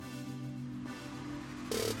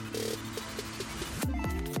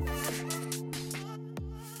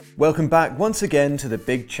Welcome back once again to The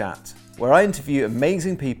Big Chat, where I interview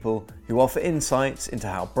amazing people who offer insights into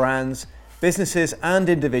how brands, businesses and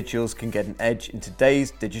individuals can get an edge in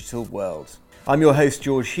today's digital world. I'm your host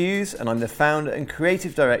George Hughes, and I'm the founder and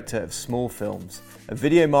creative director of Small Films, a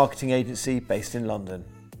video marketing agency based in London.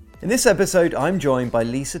 In this episode, I'm joined by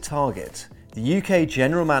Lisa Targett, the UK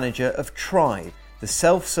General Manager of Tribe, the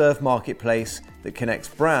self-serve marketplace that connects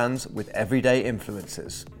brands with everyday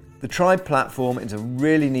influencers. The Tribe platform is a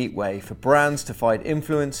really neat way for brands to find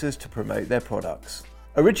influencers to promote their products.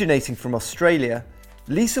 Originating from Australia,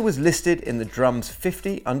 Lisa was listed in the Drum's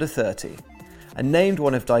 50 Under 30 and named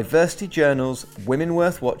one of Diversity Journal's Women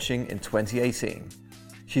Worth Watching in 2018.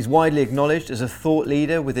 She's widely acknowledged as a thought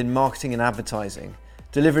leader within marketing and advertising,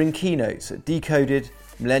 delivering keynotes at Decoded,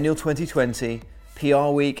 Millennial 2020, PR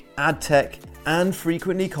Week, AdTech, and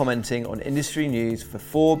frequently commenting on industry news for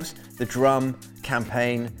Forbes, The Drum,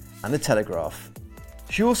 Campaign, and The Telegraph.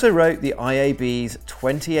 She also wrote the IAB's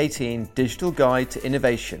 2018 Digital Guide to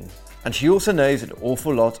Innovation, and she also knows an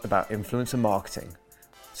awful lot about influencer marketing.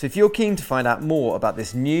 So if you're keen to find out more about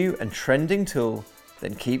this new and trending tool,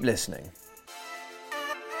 then keep listening.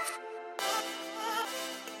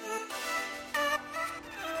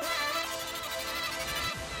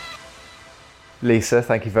 Lisa,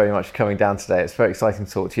 thank you very much for coming down today. It's very exciting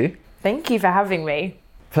to talk to you. Thank you for having me.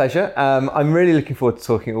 Pleasure. I'm really looking forward to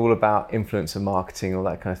talking all about influencer marketing, all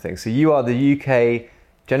that kind of thing. So you are the UK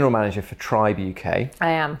General Manager for Tribe UK.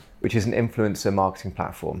 I am. Which is an influencer marketing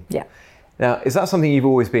platform. Yeah. Now, is that something you've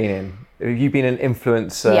always been in? Have you been an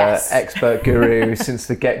influencer expert guru since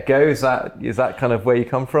the get-go? Is that kind of where you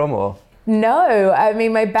come from, or? No, I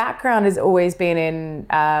mean, my background has always been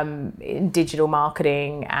in digital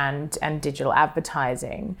marketing and digital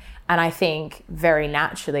advertising. And I think very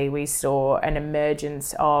naturally we saw an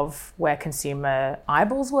emergence of where consumer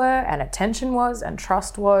eyeballs were and attention was and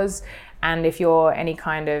trust was. And if you're any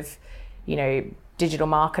kind of, digital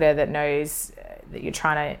marketer that knows that you're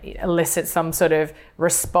trying to elicit some sort of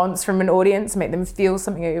response from an audience, make them feel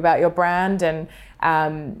something about your brand and,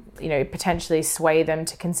 potentially sway them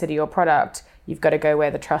to consider your product, you've got to go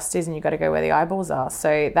where the trust is and you've got to go where the eyeballs are.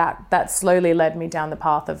 So that slowly led me down the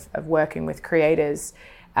path of working with creators.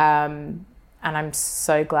 And I'm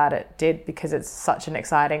so glad it did, because it's such an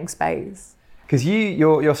exciting space. Because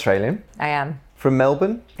you're Australian. I am. From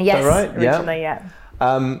Melbourne? Yes, is that right? Originally,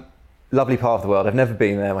 yeah. Lovely part of the world. I've never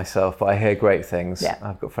been there myself, but I hear great things. Yeah.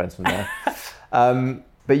 I've got friends from there.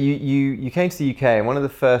 But you came to the UK, and one of the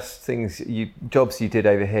first jobs you did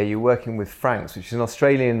over here, you're working with Frank's, which is an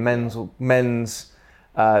Australian men's sort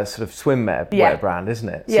of swimwear brand, isn't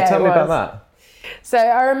it? So tell me about that. So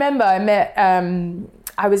I remember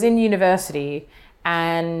I was in university,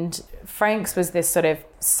 and Frank's was this sort of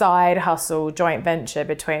side hustle joint venture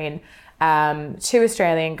between two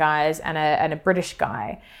Australian guys and a British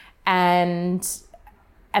guy. And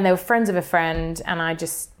they were friends of a friend, and I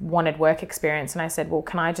just wanted work experience. And I said, well,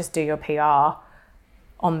 can I just do your PR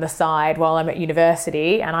on the side while I'm at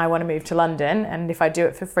university, and I want to move to London, and if I do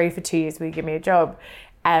it for free for 2 years, will you give me a job?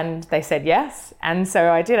 And they said yes. And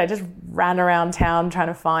so I did. I just ran around town trying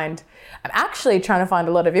to find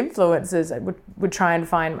a lot of influencers. I would try and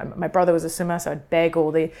find, my brother was a swimmer, so I'd beg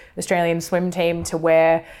all the Australian swim team to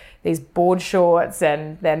wear these board shorts,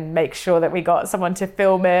 and then make sure that we got someone to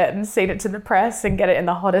film it and send it to the press and get it in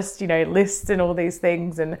the hottest, list and all these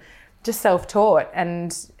things, and just self-taught.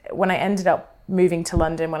 And when I ended up moving to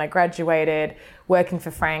London, when I graduated, working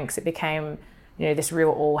for Frank's, it became, this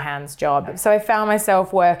real all-hands job. So I found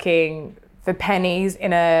myself working for pennies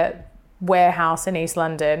in a warehouse in East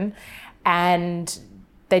London, and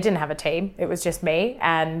they didn't have a team. It was just me,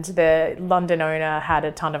 and the London owner had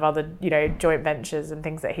a ton of other, joint ventures and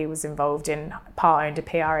things that he was involved in, part-owned a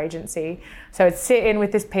PR agency. So I'd sit in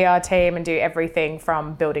with this PR team and do everything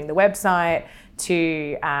from building the website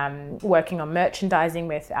to working on merchandising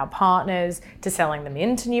with our partners, to selling them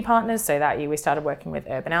into new partners. So that year we started working with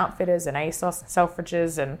Urban Outfitters and ASOS and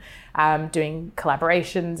Selfridges, and doing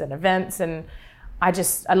collaborations and events. And I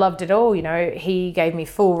loved it all. He gave me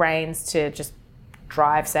full reins to just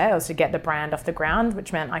drive sales, to get the brand off the ground,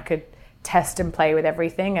 which meant I could test and play with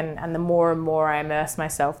everything. And the more and more I immersed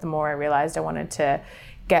myself, the more I realized I wanted to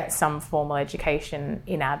get some formal education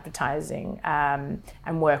in advertising, and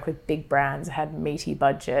work with big brands that had meaty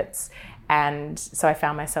budgets. And so I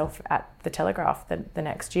found myself at the Telegraph the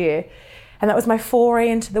next year. And that was my foray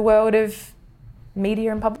into the world of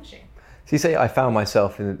media and publishing. So you say I found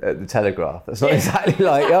myself at the Telegraph. That's not exactly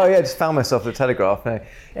like, just found myself at the Telegraph. No.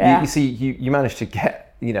 Yeah. You managed to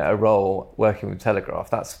get a role working with Telegraph,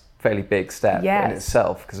 that's a fairly big step in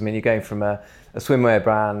itself. Because I mean, you're going from a swimwear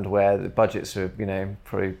brand where the budgets are,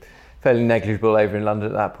 probably fairly negligible over in London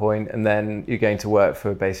at that point, and then you're going to work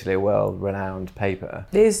for basically a world-renowned paper.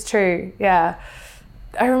 It is true, yeah.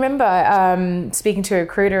 I remember speaking to a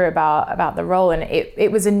recruiter about the role, and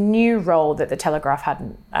it was a new role that the Telegraph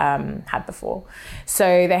hadn't had before.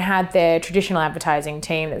 So they had their traditional advertising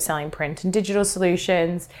team that was selling print and digital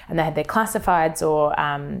solutions, and they had their classifieds or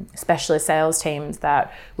specialist sales teams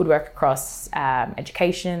that would work across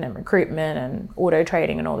education and recruitment and auto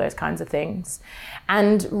trading and all those kinds of things.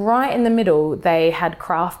 And right in the middle, they had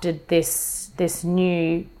crafted this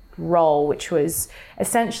new role, which was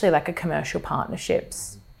essentially like a commercial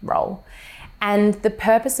partnerships role. And the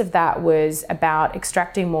purpose of that was about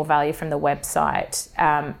extracting more value from the website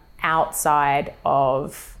outside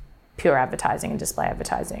of pure advertising and display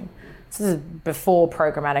advertising. So this is before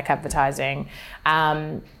programmatic advertising.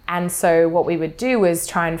 And so what we would do was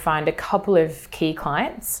try and find a couple of key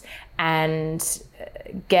clients and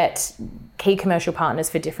get key commercial partners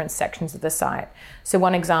for different sections of the site. So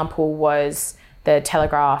one example was the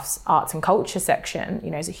Telegraph's arts and culture section.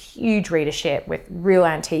 Is a huge readership with real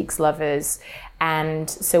antiques lovers. And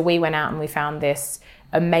so we went out and we found this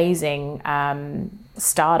amazing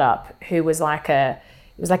startup who was like an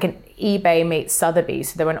eBay meets Sotheby's.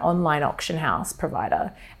 So they were an online auction house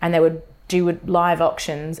provider, and they would do live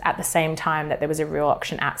auctions at the same time that there was a real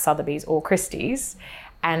auction at Sotheby's or Christie's.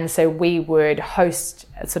 And so we would host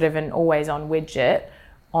sort of an always on widget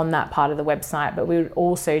on that part of the website, but we would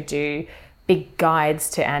also do big guides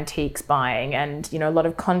to antiques buying and, a lot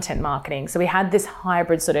of content marketing. So we had this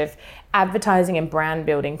hybrid sort of advertising and brand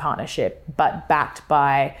building partnership, but backed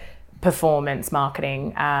by performance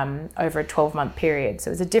marketing over a 12-month period. So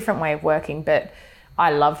it was a different way of working, but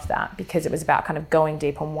I loved that because it was about kind of going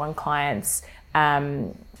deep on one client's,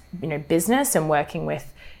 business and working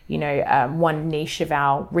with, one niche of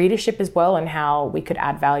our readership as well, and how we could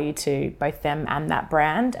add value to both them and that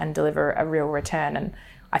brand and deliver a real return. And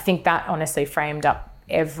I think that honestly framed up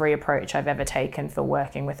every approach I've ever taken for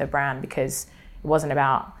working with a brand, because it wasn't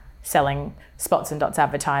about selling spots and dots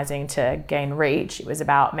advertising to gain reach. It was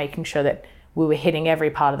about making sure that we were hitting every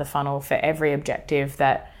part of the funnel for every objective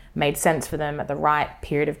that made sense for them at the right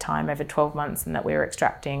period of time over 12 months, and that we were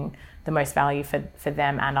extracting the most value for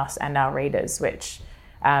them and us and our readers, which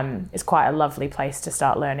is quite a lovely place to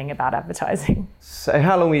start learning about advertising. So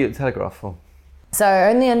how long were you at Telegraph for? So I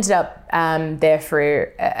only ended up there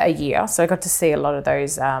for a year. So I got to see a lot of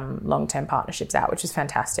those long-term partnerships out, which was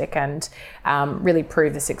fantastic, and really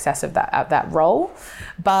proved the success of that role.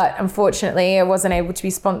 But unfortunately, I wasn't able to be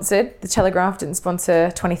sponsored. The Telegraph didn't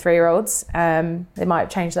sponsor 23-year-olds. They might have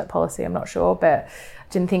changed that policy, I'm not sure, but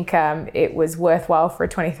I didn't think it was worthwhile for a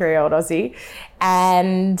 23-year-old Aussie.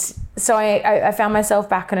 And so I found myself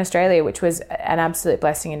back in Australia, which was an absolute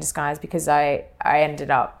blessing in disguise, because I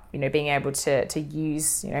ended up being able to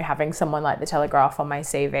use, having someone like the Telegraph on my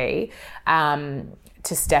CV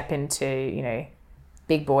to step into,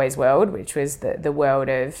 big boys world, which was the world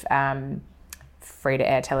of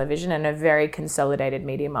free-to-air television and a very consolidated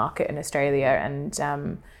media market in Australia, and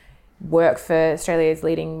work for Australia's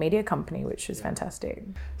leading media company, which was fantastic.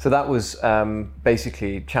 So that was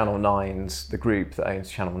basically Channel 9's, the group that owns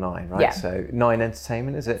Channel 9, right? Yeah. So 9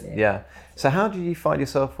 Entertainment, is it? Yeah. So how did you find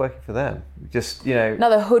yourself working for them? Just,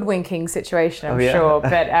 Another hoodwinking situation, I'm yeah. sure.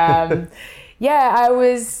 But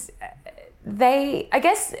I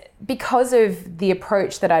guess because of the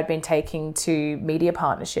approach that I'd been taking to media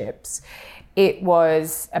partnerships, it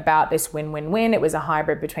was about this win-win-win. It was a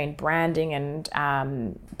hybrid between branding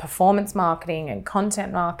and performance marketing and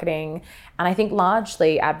content marketing. And I think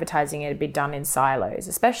largely advertising had been done in silos,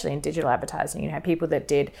 especially in digital advertising. You had people that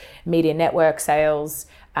did media network sales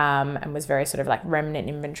and was very sort of like remnant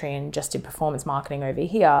inventory and just did performance marketing over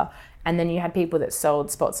here. And then you had people that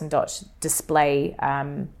sold spots and dots display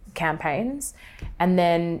campaigns. And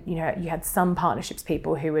then, you had some partnerships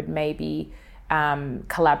people who would maybe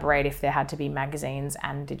collaborate if there had to be magazines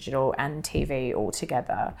and digital and TV all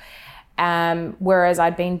together. Whereas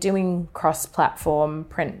I'd been doing cross-platform,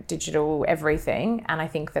 print, digital, everything. And I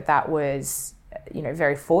think that was,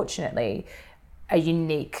 very fortunately, a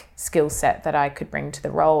unique skill set that I could bring to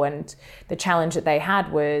the role. And the challenge that they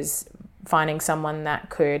had was finding someone that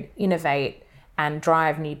could innovate and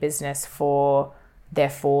drive new business for their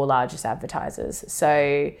 4 largest advertisers.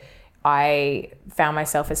 So I found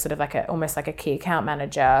myself as sort of almost like a key account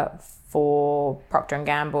manager for Procter &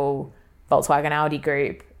 Gamble, Volkswagen Audi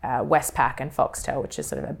Group, Westpac and Foxtel, which is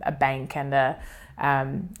sort of a bank and a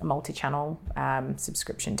multi-channel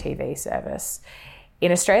subscription TV service.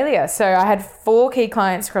 in Australia. So I had 4 key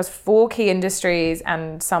clients across 4 key industries,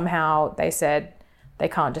 and somehow they said they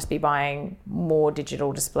can't just be buying more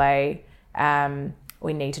digital display.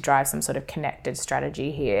 We need to drive some sort of connected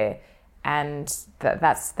strategy here. And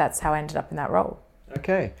that's how I ended up in that role.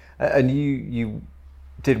 Okay. And you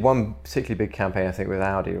did one particularly big campaign, I think, with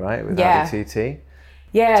Audi, right? With Yeah. Audi TT.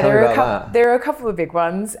 Yeah, Tell there me were about there were a couple of big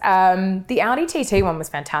ones. The Audi TT one was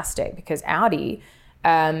fantastic because Audi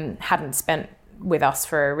hadn't spent with us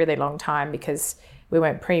for a really long time because we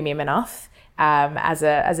weren't premium enough. As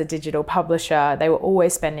a digital publisher, they were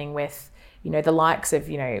always spending with, the likes of,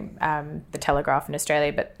 the Telegraph in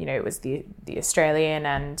Australia, but, it was the Australian,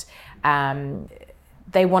 and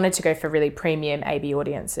they wanted to go for really premium AB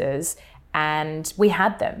audiences. And we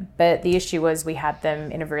had them, but the issue was we had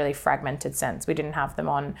them in a really fragmented sense. We didn't have them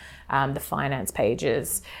on the finance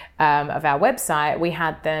pages of our website. We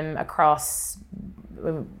had them across,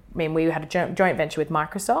 we had a joint venture with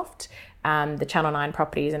Microsoft, the Channel 9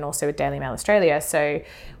 properties, and also with Daily Mail Australia. So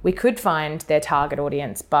we could find their target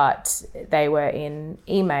audience, but they were in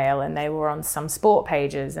email and they were on some sport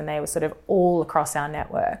pages, and they were sort of all across our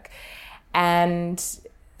network. And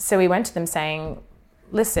so we went to them saying,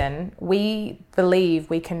 listen, we believe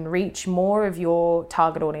we can reach more of your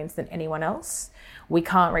target audience than anyone else. We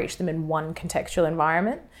can't reach them in one contextual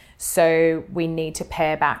environment. So we need to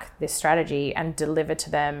pare back this strategy and deliver to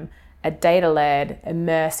them a data-led,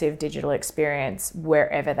 immersive digital experience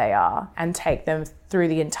wherever they are, and take them through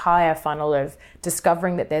the entire funnel of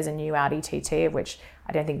discovering that there's a new Audi TT, of which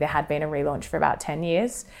I don't think there had been a relaunch for about 10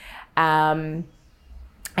 years.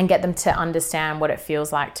 And get them to understand what it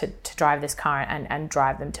feels like to drive this car, and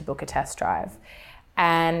drive them to book a test drive.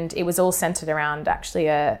 And it was all centered around actually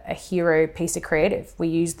a hero piece of creative. We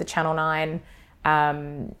used the Channel 9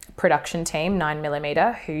 production team,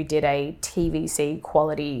 9mm, who did a TVC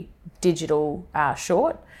quality digital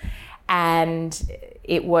short. And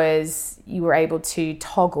it was, you were able to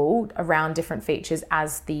toggle around different features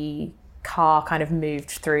as the car kind of moved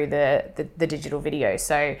through the digital video.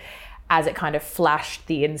 So as it kind of flashed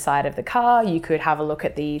the inside of the car, you could have a look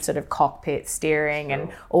at the sort of cockpit steering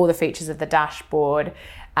and all the features of the dashboard.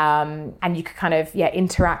 And you could kind of,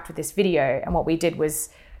 interact with this video. And what we did was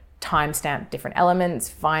timestamp different elements,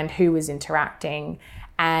 find who was interacting,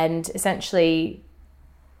 and essentially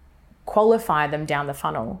qualify them down the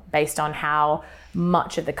funnel based on how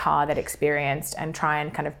much of the car they'd experienced, and try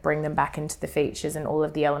and kind of bring them back into the features and all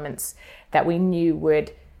of the elements that we knew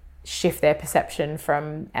would shift their perception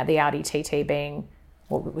from the Audi TT being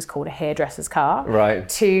what was called a hairdresser's car, right,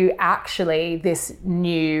 to actually this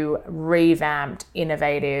new, revamped,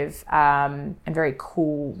 innovative, and very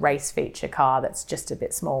cool race feature car that's just a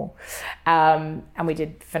bit small. And we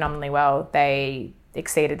did phenomenally well. They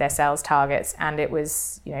exceeded their sales targets, and it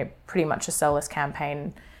was, pretty much a soulless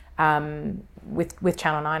campaign with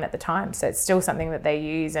Channel 9 at the time. So it's still something that they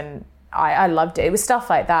use, and I loved it. It was stuff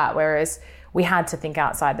like that, whereas we had to think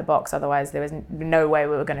outside the box. Otherwise, there was no way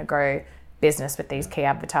we were going to grow business with these key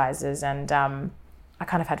advertisers. And I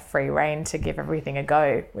kind of had free reign to give everything a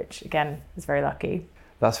go, which again, was very lucky.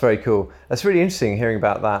 That's very cool. That's really interesting hearing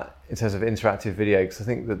about that in terms of interactive video, because I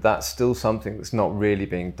think that that's still something that's not really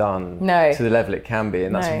being done to the level it can be.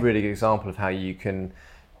 And that's a really good example of how you can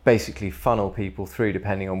basically funnel people through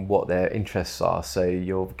depending on what their interests are. So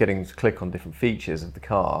you're getting to click on different features of the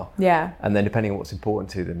car. Yeah. And then depending on what's important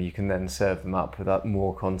to them, you can then serve them up with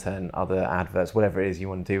more content, other adverts, whatever it is you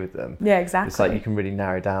want to do with them. Yeah, exactly. It's like you can really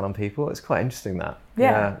narrow down on people. It's quite interesting that.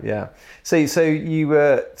 Yeah. So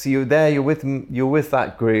you're there, you're with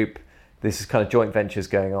that group. This is kind of joint ventures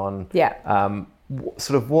going on. Yeah.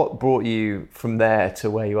 Sort of what brought you from there to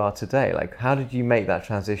where you are today? Like, how did you make that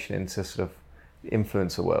transition into sort of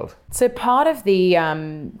influencer world? So part of the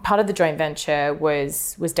joint venture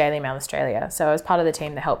was Daily Mail Australia. So I was part of the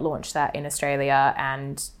team that helped launch that in Australia,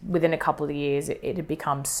 and within a couple of years it had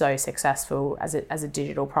become so successful as a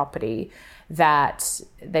digital property that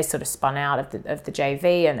they sort of spun out of the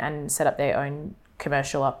JV and set up their own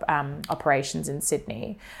commercial operations in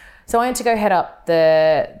Sydney. So I had to go head up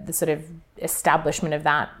the sort of establishment of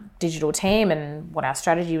that digital team and what our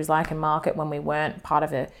strategy was like in market when we weren't part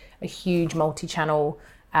of a huge multi-channel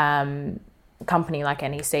company like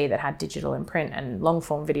NEC that had digital and print and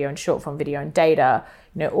long-form video and short-form video and data.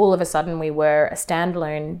 All of a sudden we were a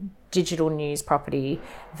standalone digital news property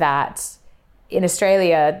that in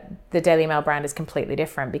Australia, the Daily Mail brand is completely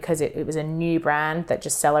different because it was a new brand that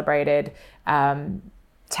just celebrated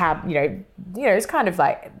it's kind of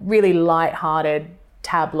like really light-hearted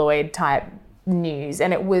tabloid type news,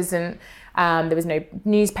 and it wasn't there was no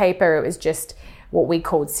newspaper. It was just what we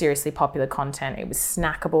called seriously popular content. It was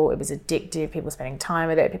snackable, it was addictive, people were spending time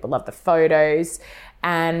with it, people loved the photos,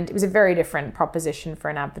 and it was a very different proposition for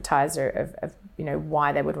an advertiser of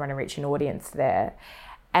why they would want to reach an audience there.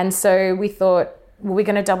 And so we thought, well, we're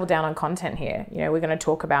going to double down on content here. We're going to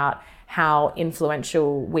talk about how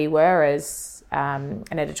influential we were as an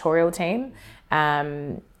editorial team,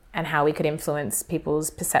 and how we could influence people's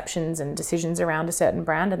perceptions and decisions around a certain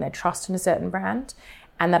brand and their trust in a certain brand.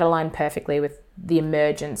 And that aligned perfectly with the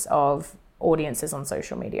emergence of audiences on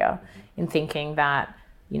social media, in thinking that,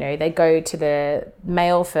 they go to the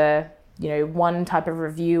mail for, one type of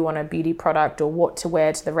review on a beauty product or what to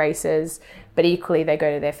wear to the races, but equally they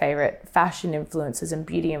go to their favorite fashion influencers and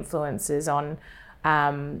beauty influencers on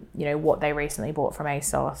what they recently bought from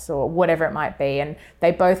ASOS or whatever it might be. And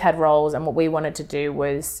they both had roles, and what we wanted to do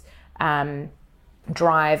was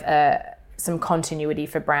drive some continuity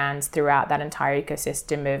for brands throughout that entire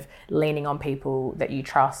ecosystem of leaning on people that you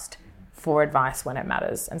trust for advice when it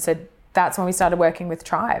matters. And so that's when we started working with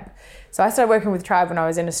Tribe. So I started working with Tribe when I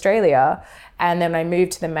was in Australia, and then I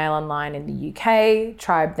moved to the Mail Online in the UK.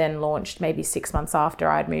 Tribe then launched maybe 6 months after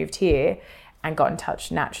I'd moved here, and got in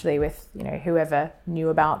touch naturally with whoever knew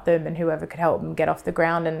about them and whoever could help them get off the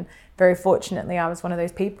ground. And very fortunately, I was one of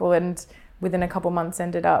those people, and within a couple months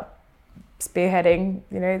ended up spearheading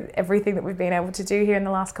everything that we've been able to do here in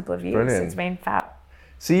the last couple of years. Brilliant. It's been fab.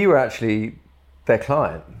 So you were actually their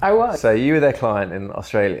client. I was. So you were their client in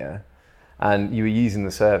Australia, and you were using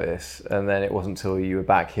the service, and then it wasn't until you were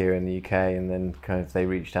back here in the UK, and then kind of they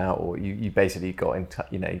reached out, or you basically got in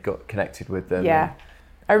you got connected with them. Yeah.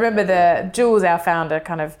 I remember Jules, our founder,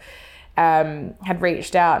 kind of had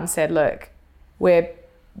reached out and said, look, we're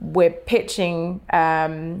pitching,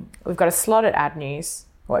 we've got a slot at Ad News,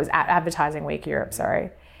 it was at Advertising Week Europe,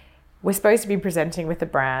 sorry. We're supposed to be presenting with a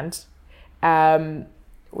brand.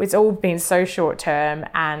 It's all been so short term,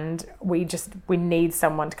 and we need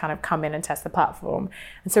someone to kind of come in and test the platform.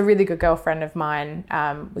 And so a really good girlfriend of mine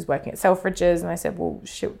was working at Selfridges, and I said, well,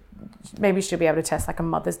 maybe she'll be able to test like a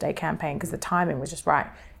Mother's Day campaign, because the timing was just right.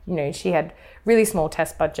 She had really small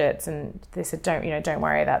test budgets, and they said, don't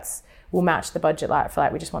worry, we'll match the budget like for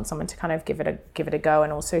like. We just want someone to kind of give it a go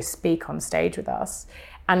and also speak on stage with us.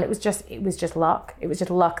 And it was just luck. It was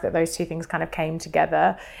just luck that those two things kind of came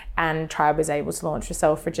together, and Tribe was able to launch for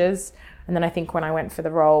Selfridges. And then I think when I went for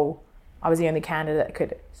the role, I was the only candidate that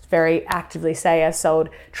could very actively say I sold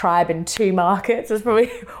Tribe in 2 markets. I was probably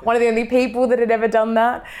one of the only people that had ever done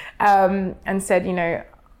that, and said,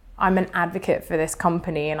 I'm an advocate for this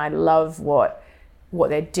company, and I love what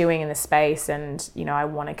they're doing in the space, and I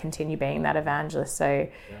want to continue being that evangelist. So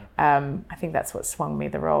I think that's what swung me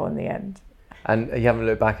the role in the end. And you haven't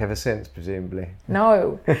looked back ever since, presumably?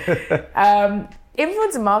 No.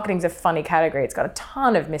 Influencer marketing is a funny category. It's got a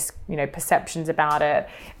ton of perceptions about it.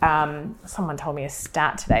 Someone told me a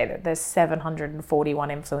stat today that there's 741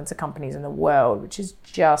 influencer companies in the world, which is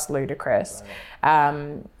just ludicrous.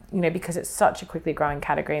 Because it's such a quickly growing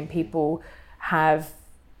category, and people have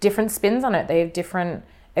different spins on it. They have different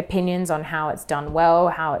opinions on how it's done well,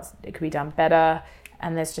 how it could be done better,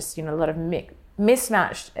 and there's just a lot of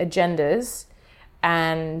mismatched agendas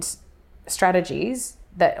and strategies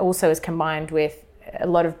that also is combined with a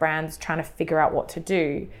lot of brands trying to figure out what to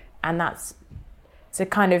do. And it's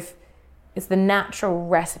the natural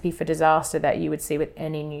recipe for disaster that you would see with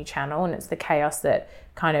any new channel. And it's the chaos that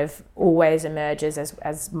kind of always emerges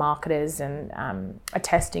as marketers and are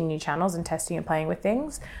testing new channels and testing and playing with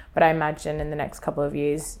things. But I imagine in the next couple of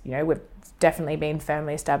years, we've definitely been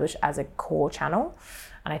firmly established as a core channel.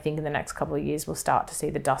 And I think in the next couple of years, we'll start to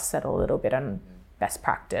see the dust settle a little bit on best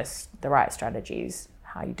practice, the right strategies,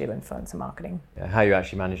 how you do influencer marketing. Yeah, how you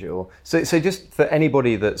actually manage it all. So just for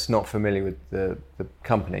anybody that's not familiar with the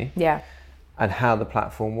company, yeah, and how the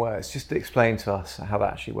platform works, just to explain to us how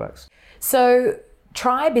that actually works. So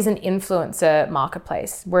Tribe is an influencer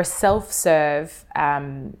marketplace. We're a self-serve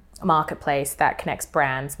marketplace that connects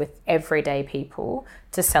brands with everyday people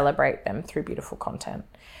to celebrate them through beautiful content.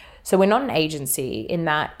 So we're not an agency in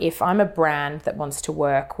that if I'm a brand that wants to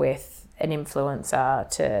work with an influencer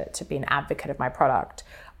to be an advocate of my product,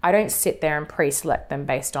 I don't sit there and pre-select them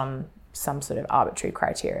based on some sort of arbitrary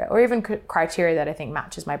criteria or even criteria that I think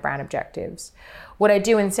matches my brand objectives. What I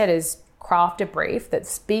do instead is craft a brief that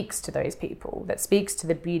speaks to those people, that speaks to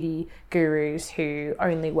the beauty gurus who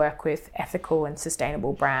only work with ethical and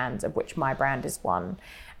sustainable brands, of which my brand is one.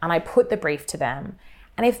 And I put the brief to them.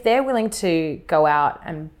 And if they're willing to go out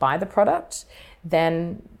and buy the product,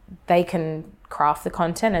 then they can craft the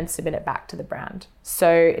content and submit it back to the brand. So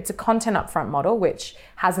it's a content upfront model, which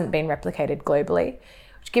hasn't been replicated globally.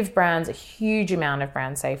 which gives brands a huge amount of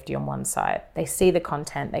brand safety on one side. They see the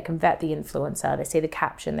content, they can vet the influencer, they see the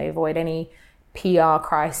caption, they avoid any PR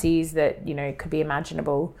crises that, you know, could be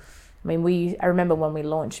imaginable. I mean, I remember when we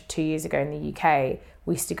launched 2 years ago in the UK,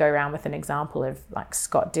 we used to go around with an example of like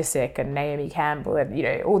Scott Disick and Naomi Campbell and, you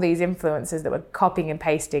know, all these influencers that were copying and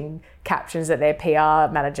pasting captions that their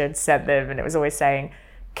PR manager had sent them. And it was always saying,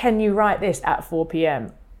 can you write this at 4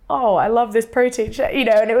 p.m? Oh, I love this protein shake, you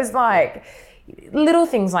know, and it was like little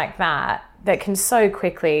things like that can so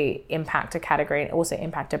quickly impact a category and also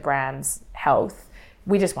impact a brand's health.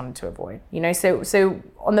 We just wanted to avoid, you know. So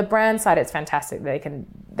on the brand side, it's fantastic that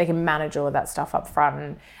they can manage all of that stuff up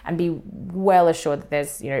front and be well assured that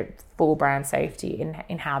there's, you know, full brand safety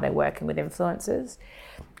in how they're working with influencers.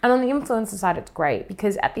 And on the influencer side, it's great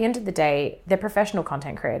because at the end of the day, they're professional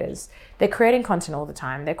content creators. They're creating content all the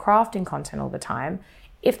time. They're crafting content all the time.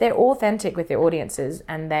 If they're authentic with their audiences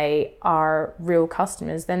and they are real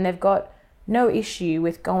customers, then they've got no issue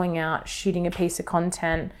with going out, shooting a piece of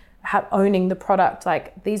content, owning the product.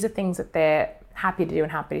 Like, these are things that they're happy to do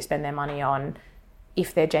and happy to spend their money on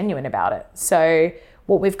if they're genuine about it. So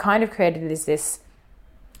what we've kind of created is this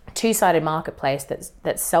two-sided marketplace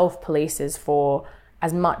that self-polices for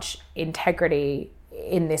as much integrity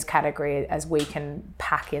in this category as we can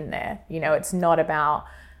pack in there. You know, it's not about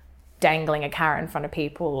dangling a carrot in front of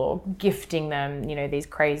people or gifting them, you know, these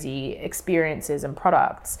crazy experiences and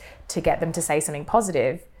products to get them to say something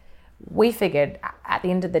positive. We figured at the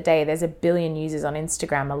end of the day, there's 1 billion users on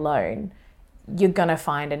Instagram alone. You're going to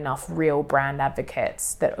find enough real brand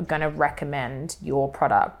advocates that are going to recommend your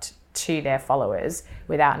product to their followers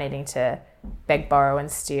without needing to beg, borrow and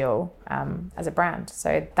steal as a brand.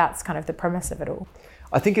 So that's kind of the premise of it all.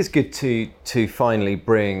 I think it's good to finally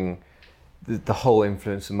bring the whole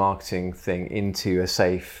influencer marketing thing into a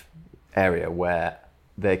safe area where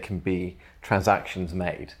there can be transactions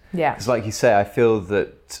made. Yeah. Because like you say, I feel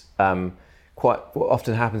that quite what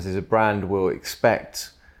often happens is a brand will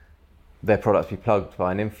expect their product to be plugged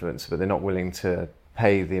by an influencer, but they're not willing to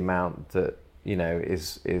pay the amount that, you know,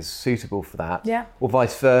 is suitable for that. Yeah. Or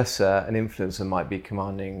vice versa, an influencer might be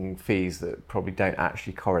commanding fees that probably don't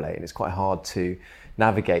actually correlate, and it's quite hard to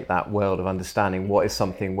navigate that world of understanding what is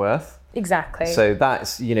something worth. Exactly. So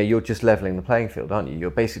that's, you know, you're just leveling the playing field, aren't you? You're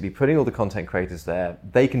basically putting all the content creators there.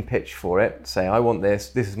 They can pitch for it, say, I want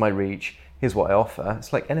this is my reach, here's what I offer.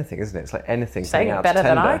 It's like anything, isn't it? It's like anything. Saying it better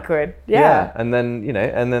than I could. Yeah. And then, you know,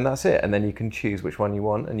 and then that's it. And then you can choose which one you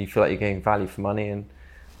want and you feel like you're getting value for money and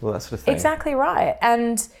all that sort of thing. Exactly right.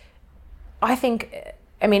 And I think,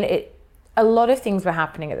 I mean, a lot of things were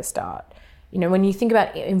happening at the start. You know, when you think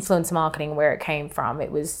about influencer marketing, where it came from,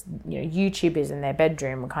 it was, you know, YouTubers in their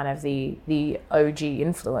bedroom were kind of the OG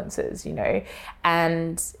influencers, you know,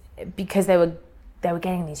 and because they were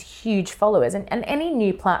getting these huge followers, and any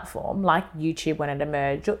new platform like YouTube when it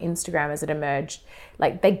emerged or Instagram as it emerged,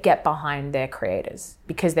 like they get behind their creators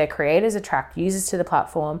because their creators attract users to the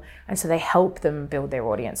platform, and so they help them build their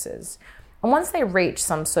audiences. And once they reach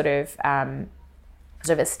some sort of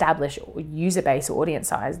established user base or audience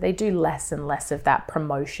size, they do less and less of that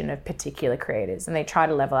promotion of particular creators, and they try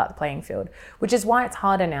to level out the playing field, which is why it's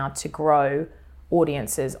harder now to grow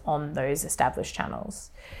audiences on those established channels.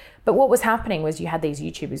 But what was happening was you had these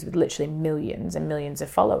YouTubers with literally millions and millions of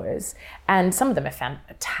followers, and some of them are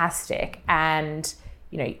fantastic and,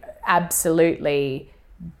 you know, absolutely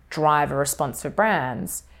drive a response for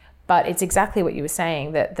brands. But it's exactly what you were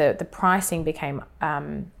saying, that the pricing became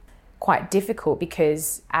quite difficult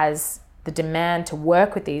because as the demand to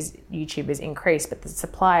work with these YouTubers increased, but the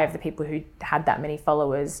supply of the people who had that many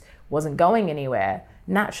followers wasn't going anywhere,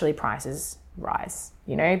 naturally prices rise,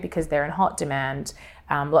 you know, because they're in hot demand.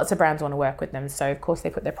 Lots of brands want to work with them, so of course they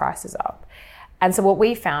put their prices up. And so what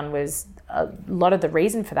we found was a lot of the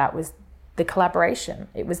reason for that was the collaboration.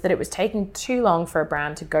 It was that it was taking too long for a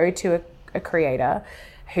brand to go to a creator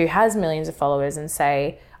who has millions of followers and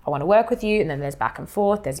say, I want to work with you, and then there's back and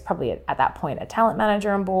forth. There's probably at that point a talent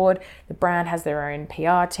manager on board. The brand has their own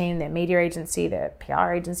PR team, their media agency, their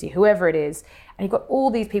PR agency, whoever it is, and you've got all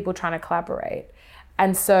these people trying to collaborate.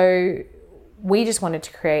 And so we just wanted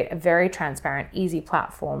to create a very transparent, easy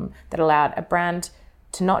platform that allowed a brand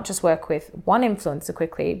to not just work with one influencer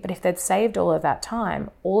quickly, but if they'd saved all of that time,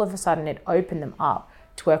 all of a sudden it opened them up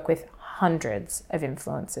to work with hundreds of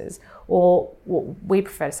influencers, or what we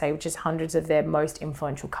prefer to say, which is hundreds of their most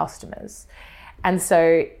influential customers. And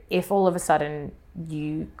so if all of a sudden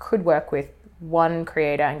you could work with one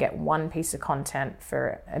creator and get one piece of content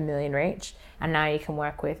for 1 million reach, and now you can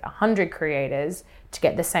work with 100 creators to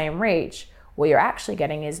get the same reach, what you're actually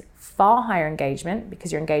getting is far higher engagement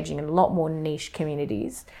because you're engaging in a lot more niche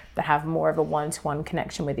communities that have more of a one-to-one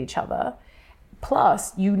connection with each other.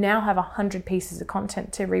 Plus, you now have 100 pieces of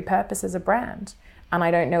content to repurpose as a brand. And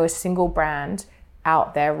I don't know a single brand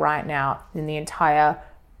out there right now in the entire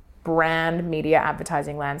brand media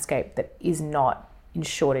advertising landscape that is not in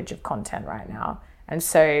shortage of content right now. And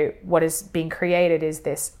so what is being created is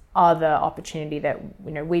this other opportunity that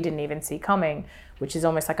we didn't even see coming, which is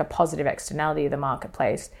almost like a positive externality of the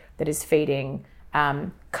marketplace that is feeding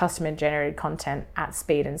customer generated content at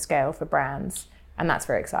speed and scale for brands. And that's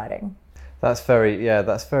very exciting. That's very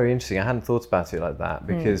interesting. I hadn't thought about it like that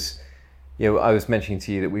because I was mentioning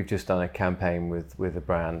to you that we've just done a campaign with a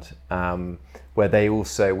brand where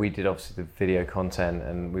we did obviously the video content,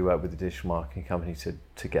 and we worked with the digital marketing company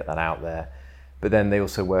to get that out there. But then they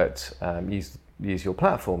also worked, use your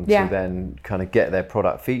platform to then kind of get their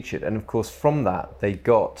product featured. And of course, from that, they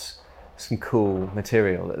got some cool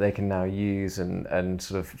material that they can now use and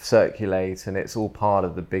sort of circulate, and it's all part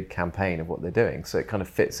of the big campaign of what they're doing. So it kind of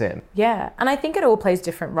fits in. Yeah, and I think it all plays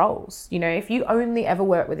different roles. If you only ever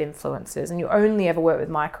work with influencers and you only ever work with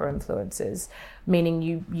micro influencers,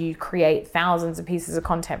 meaning you create thousands of pieces of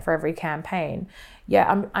content for every campaign,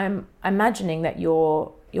 I'm imagining that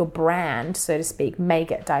your brand, so to speak, may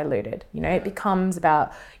get diluted. It becomes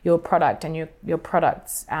about your product and your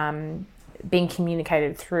products being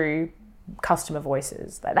communicated through customer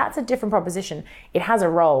voices. That's a different proposition. It has a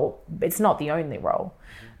role. It's not the only role.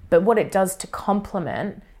 But what it does to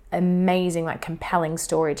complement amazing, compelling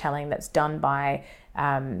storytelling that's done by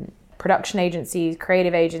production agencies,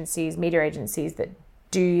 creative agencies, media agencies that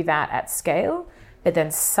do that at scale, but then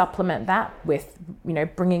supplement that with,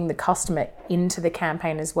 bringing the customer into the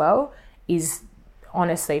campaign as well, is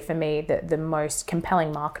honestly for me the most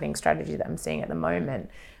compelling marketing strategy that I'm seeing at the moment.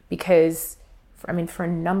 Because for a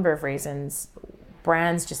number of reasons,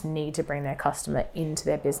 brands just need to bring their customer into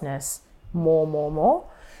their business more.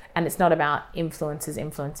 And it's not about influencers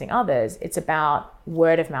influencing others. It's about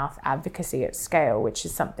word of mouth advocacy at scale, which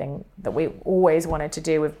is something that we always wanted to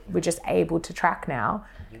do. We're just able to track now.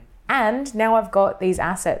 And now I've got these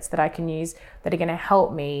assets that I can use that are going to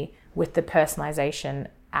help me with the personalization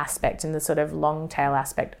aspect and the sort of long tail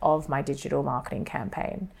aspect of my digital marketing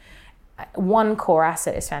campaign. One core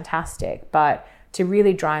asset is fantastic, but to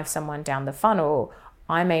really drive someone down the funnel,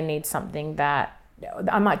 I may need something that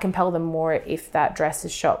I might compel them more if that dress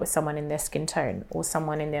is shot with someone in their skin tone or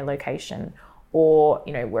someone in their location, or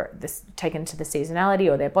where this taken to the seasonality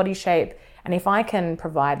or their body shape. And if I can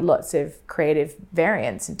provide lots of creative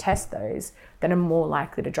variants and test those, then I'm more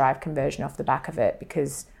likely to drive conversion off the back of it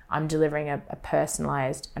because I'm delivering a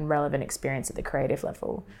personalized and relevant experience at the creative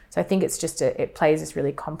level. So I think it's it plays this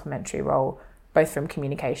really complementary role, both from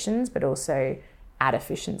communications, but also ad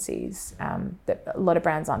efficiencies that a lot of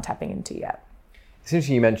brands aren't tapping into yet. It's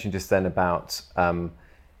interesting you mentioned just then about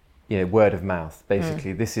word of mouth.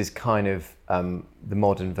 Basically, this is kind of the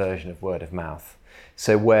modern version of word of mouth.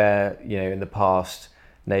 So where in the past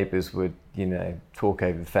neighbours would talk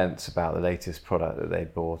over the fence about the latest product that they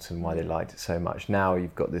bought and why they liked it so much, now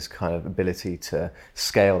you've got this kind of ability to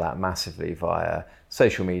scale that massively via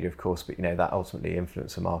social media, of course, but that ultimately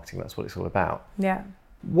influencer marketing, that's what it's all about. Yeah.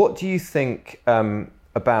 What do you think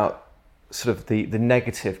about sort of the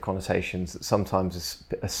negative connotations that sometimes is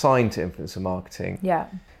assigned to influencer marketing? Yeah.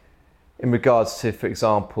 In regards to, for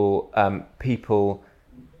example, people,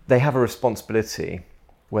 they have a responsibility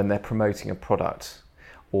when they're promoting a product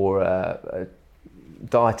or a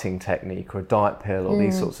dieting technique or a diet pill or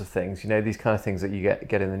these sorts of things, these kind of things that you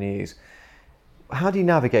get in the news. How do you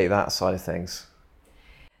navigate that side of things?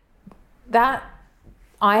 That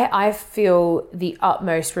I feel the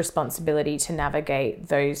utmost responsibility to navigate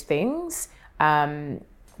those things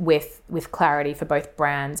with clarity for both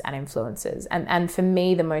brands and influencers. And for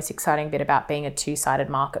me, the most exciting bit about being a two-sided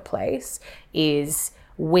marketplace is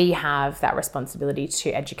we have that responsibility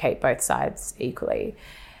to educate both sides equally.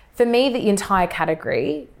 For me, the entire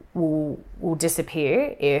category will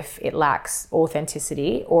disappear if it lacks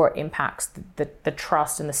authenticity or impacts the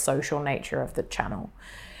trust and the social nature of the channel.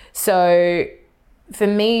 So for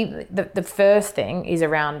me, the first thing is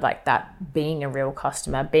around that being a real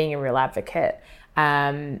customer, being a real advocate,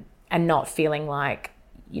 and not feeling like,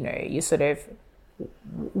 you're sort of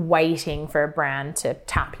waiting for a brand to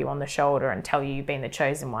tap you on the shoulder and tell you you've been the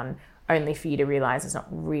chosen one, only for you to realize it's not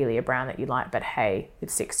really a brand that you like, but hey,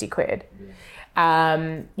 it's 60 quid.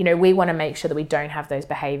 Yeah. We want to make sure that we don't have those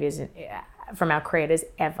behaviors from our creators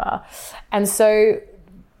ever. And so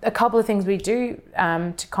a couple of things we do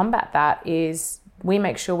to combat that is we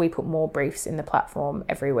make sure we put more briefs in the platform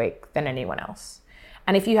every week than anyone else.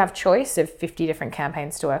 And if you have choice of 50 different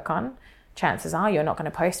campaigns to work on, chances are you're not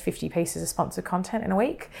going to post 50 pieces of sponsored content in a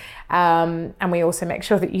week. And we also make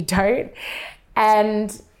sure that you don't.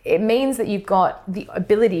 And it means that you've got the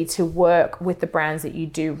ability to work with the brands that you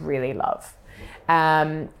do really love.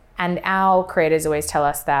 And our creators always tell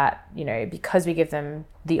us that, because we give them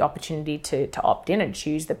the opportunity to opt in and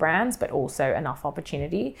choose the brands, but also enough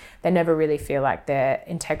opportunity, they never really feel like their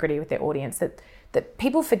integrity with their audience that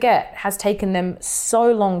people forget has taken them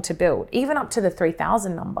so long to build, even up to the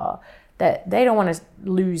 3,000 number, that they don't want to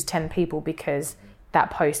lose 10 people because that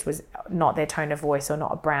post was not their tone of voice or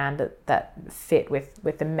not a brand that fit with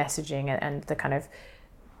the messaging and the kind of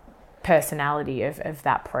personality of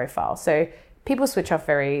that profile. So people switch off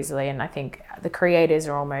very easily, and I think the creators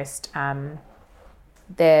are almost they're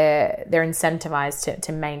incentivized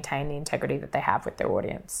to maintain the integrity that they have with their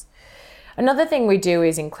audience. Another thing we do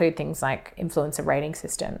is include things like influencer rating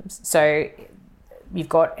systems. So you've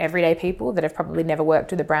got everyday people that have probably never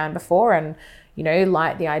worked with a brand before and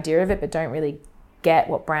like the idea of it but don't really get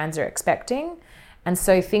what brands are expecting. And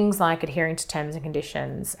so things like adhering to terms and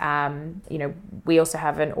conditions, we also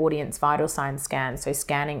have an audience vital sign scan, so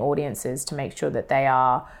scanning audiences to make sure that they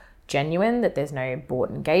are genuine, that there's no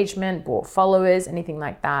bought engagement, bought followers, anything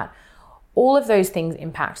like that. All of those things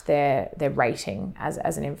impact their rating as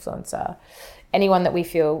an influencer. Anyone that we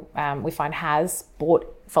feel we find has bought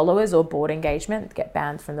followers or bought engagement get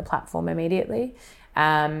banned from the platform immediately.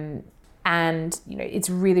 And it's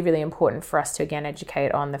really, really important for us to again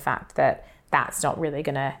educate on the fact that that's not really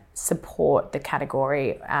going to support the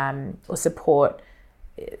category or support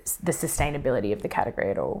the sustainability of the category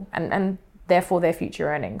at all, and therefore their future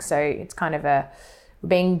earnings. So it's kind of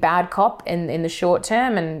being bad cop in the short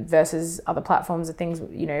term, and versus other platforms of things,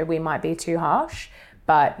 we might be too harsh,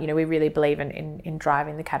 but we really believe in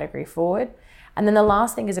driving the category forward. And then the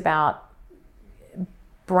last thing is about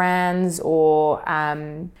brands or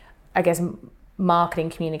I guess marketing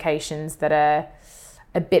communications that are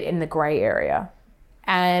a bit in the grey area.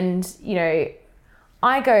 And,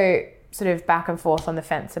 I go sort of back and forth on the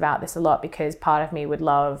fence about this a lot, because part of me would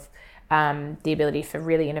love the ability for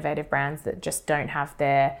really innovative brands that just don't have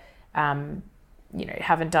their,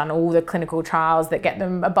 haven't done all the clinical trials that get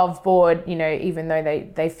them above board, even though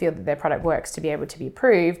they feel that their product works, to be able to be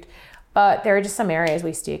approved. But there are just some areas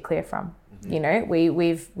we steer clear from.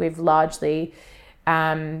 We've largely,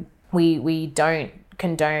 we don't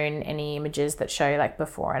condone any images that show like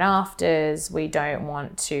before and afters. We don't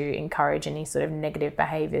want to encourage any sort of negative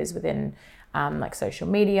behaviors within like social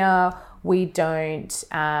media. We don't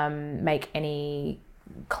make any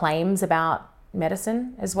claims about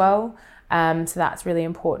medicine as well. So that's really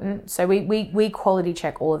important. So we quality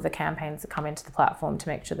check all of the campaigns that come into the platform to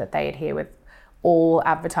make sure that they adhere with all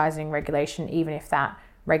advertising regulation, even if that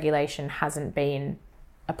regulation hasn't been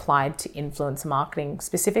applied to influencer marketing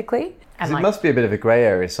specifically. And it must be a bit of a grey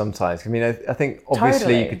area sometimes. I mean, I think obviously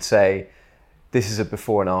Totally. You could say this is a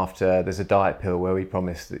before and after. There's a diet pill where we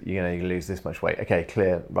promise that you lose this much weight. Okay,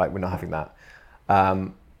 clear, right? We're not having that.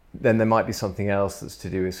 Then there might be something else that's to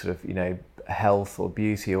do with sort of health or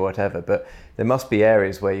beauty or whatever. But there must be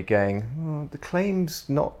areas where you're going, the claim's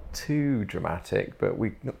not too dramatic, but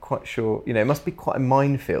we're not quite sure. It must be quite a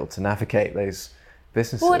minefield to navigate those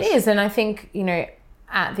businesses. Well, it is, and I think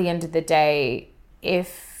at the end of the day,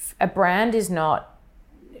 if the brand is not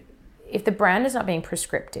being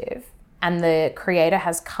prescriptive and the creator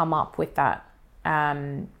has come up with that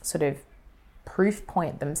sort of proof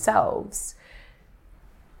point themselves,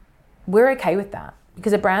 we're okay with that,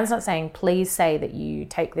 because a brand's not saying, please say that you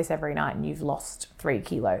take this every night and you've lost 3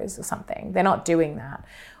 kilos or something. They're not doing that.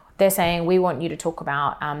 They're saying, we want you to talk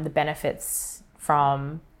about the benefits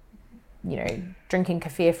from drinking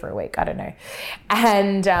kefir for a week, I don't know.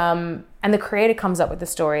 And the creator comes up with a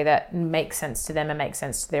story that makes sense to them and makes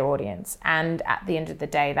sense to their audience. And at the end of the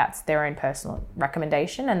day, that's their own personal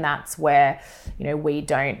recommendation. And that's where, we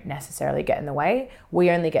don't necessarily get in the way.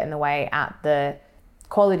 We only get in the way at the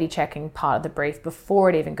quality checking part of the brief before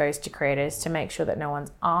it even goes to creators, to make sure that no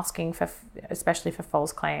one's asking for, especially for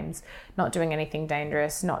false claims, not doing anything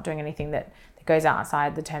dangerous, not doing anything that goes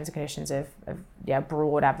outside the terms and conditions of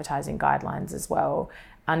broad advertising guidelines as well,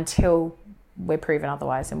 until we're proven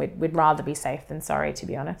otherwise. And we'd rather be safe than sorry, to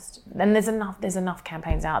be honest. And there's enough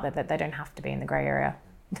campaigns out there that they don't have to be in the grey area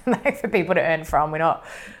for people to earn from.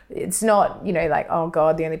 It's not like, oh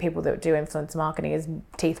God, the only people that do influencer marketing is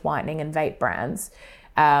teeth whitening and vape brands.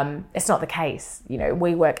 It's not the case.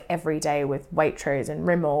 We work every day with Waitrose and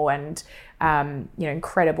Rimmel and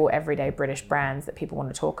incredible everyday British brands that people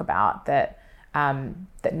want to talk about, that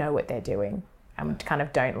know what they're doing, and kind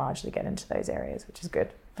of don't largely get into those areas, which is good.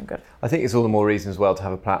 Thank God. I think it's all the more reason as well to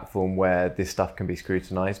have a platform where this stuff can be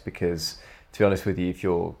scrutinised, because to be honest with you, if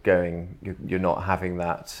you're not having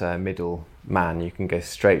that middle man, you can go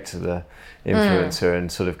straight to the influencer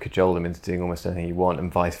and sort of cajole them into doing almost anything you want,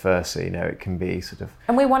 and vice versa. It can be sort of...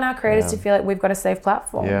 And we want our creators to feel like we've got a safe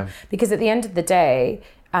platform, because at the end of the day,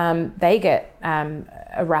 they get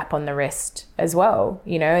a rap on the wrist as well,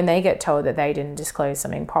 and they get told that they didn't disclose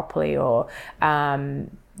something properly, or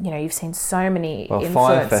you've seen so many influencers.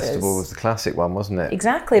 Fire Festival was the classic one, wasn't it?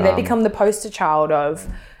 Exactly. They become the poster child of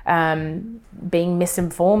being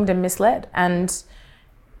misinformed and misled, and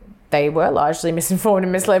they were largely misinformed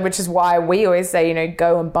and misled, which is why we always say,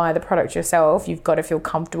 go and buy the product yourself. You've got to feel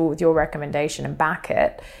comfortable with your recommendation and back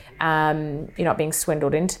it. You're not being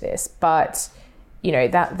swindled into this, but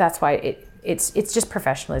that's why it's just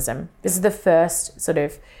professionalism. This is the first sort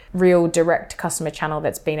of real direct customer channel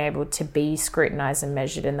that's been able to be scrutinized and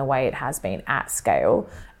measured in the way it has been at scale.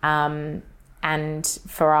 And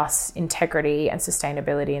for us, integrity and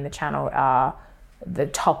sustainability in the channel are the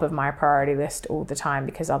top of my priority list all the time,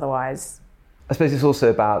 because otherwise... I suppose it's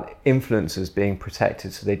also about influencers being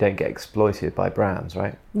protected so they don't get exploited by brands,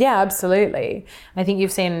 right? Yeah, absolutely. I think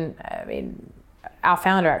you've seen, our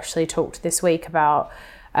founder actually talked this week about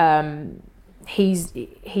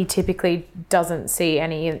he typically doesn't see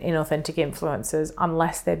any inauthentic influencers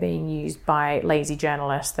unless they're being used by lazy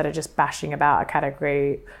journalists that are just bashing about a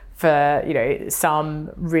category for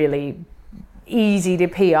some really easy to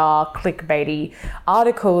PR clickbaity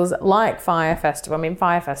articles like Fire Festival.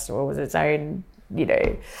 Fire Festival was its own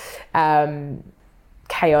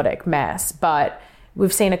chaotic mess, but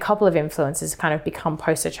we've seen a couple of influencers kind of become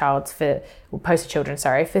poster children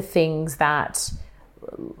for things that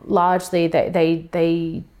largely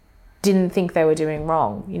they didn't think they were doing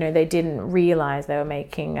wrong. They didn't realize they were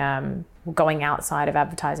making going outside of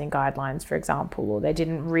advertising guidelines, for example, or they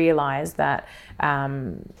didn't realize that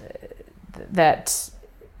that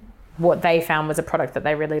what they found was a product that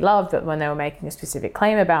they really loved, but when they were making a specific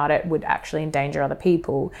claim about it would actually endanger other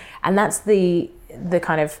people. And that's the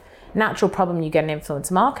kind of natural problem you get in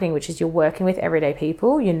influencer marketing, which is you're working with everyday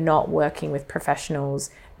people. You're not working with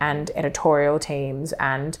professionals and editorial teams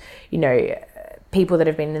and, people that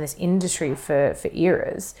have been in this industry for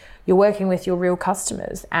eras. You're working with your real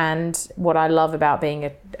customers. And what I love about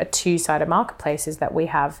being a two-sided marketplace is that we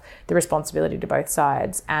have the responsibility to both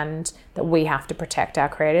sides, and that we have to protect our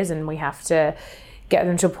creators, and we have to get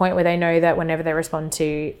them to a point where they know that whenever they respond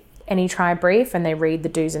to any tribe brief and they read the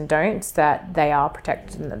do's and don'ts, that they are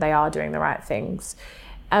protected and that they are doing the right things.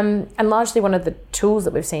 And largely one of the tools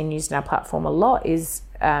that we've seen used in our platform a lot is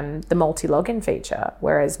the multi-login feature,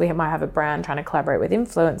 whereas we might have a brand trying to collaborate with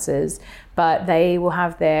influencers, but they will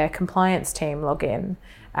have their compliance team log in.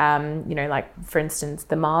 Like for instance,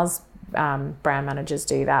 the Mars brand managers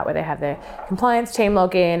do that, where they have their compliance team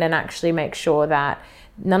log in and actually make sure that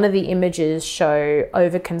none of the images show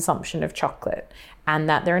overconsumption of chocolate, and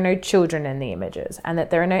that there are no children in the images, and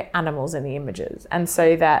that there are no animals in the images, and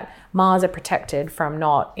so that Mars are protected from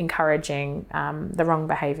not encouraging the wrong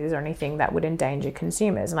behaviours or anything that would endanger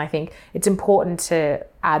consumers. And I think it's important to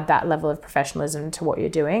add that level of professionalism to what you're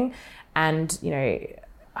doing. And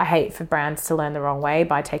I hate for brands to learn the wrong way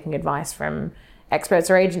by taking advice from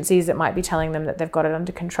experts or agencies that might be telling them that they've got it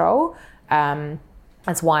under control.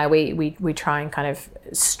 That's why we try and kind of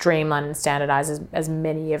streamline and standardize as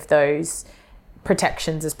many of those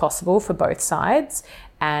protections as possible for both sides.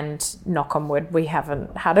 And knock on wood, we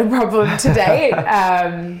haven't had a problem to date.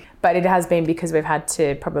 But it has been because we've had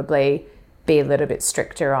to probably be a little bit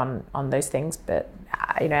stricter on those things. But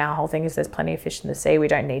our whole thing is there's plenty of fish in the sea. We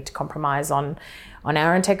don't need to compromise on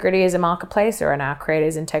our integrity as a marketplace or on our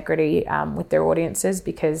creators' integrity with their audiences,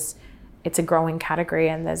 because it's a growing category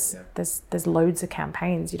and there's loads of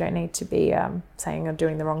campaigns. You don't need to be saying or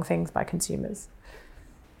doing the wrong things by consumers.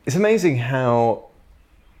 It's amazing how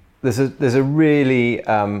there's a really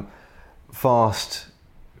vast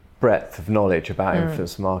breadth of knowledge about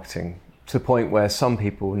influencer marketing, to the point where some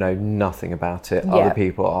people know nothing about it. Other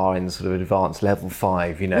people are in sort of advanced level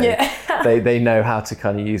 5, they know how to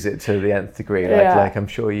kind of use it to the nth degree, like I'm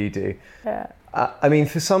sure you do.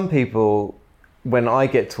 For some people, when I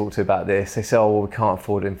get talked to about this, they say, "Oh, well, we can't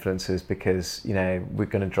afford influencers because we're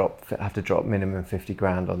going to have to drop minimum 50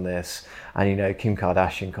 grand on this, and Kim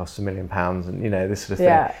Kardashian costs £1 million, and this sort of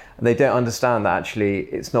thing." And they don't understand that actually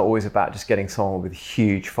it's not always about just getting someone with a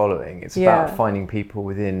huge following. It's about finding people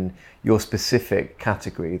within your specific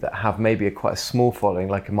category that have maybe quite a small following,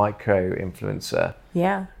 like a micro influencer,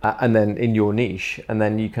 Yeah. And then in your niche, and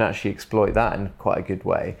then you can actually exploit that in quite a good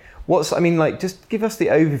way. Just give us the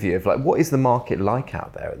overview of like, what is the market like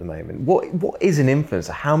out there at the moment? What is an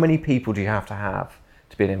influencer? How many people do you have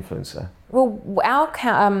to be an influencer? Well, our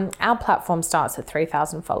platform starts at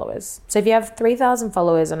 3,000 followers. So if you have 3,000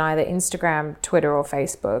 followers on either Instagram, Twitter, or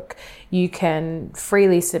Facebook, you can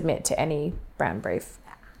freely submit to any brand brief.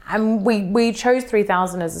 And we chose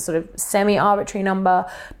 3,000 as a sort of semi-arbitrary number,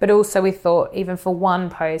 but also we thought even for one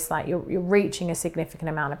post, like you're reaching a significant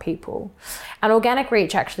amount of people. And organic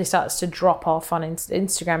reach actually starts to drop off on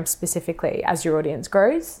Instagram specifically as your audience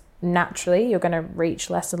grows. Naturally, you're going to reach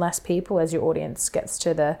less and less people as your audience gets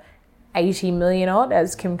to the 80 million odd,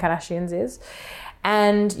 as Kim Kardashian's is.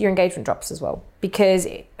 And your engagement drops as well. Because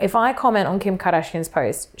if I comment on Kim Kardashian's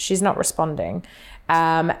post, she's not responding.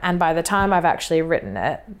 And by the time I've actually written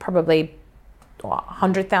it, probably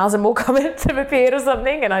 100,000 more comments have appeared or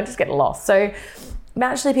something, and I just get lost. So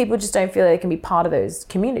naturally, people just don't feel they can be part of those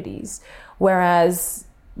communities. Whereas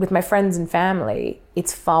with my friends and family,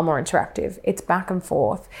 it's far more interactive. It's back and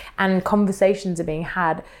forth, and conversations are being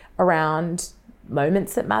had around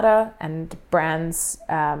moments that matter and brands'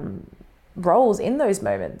 roles in those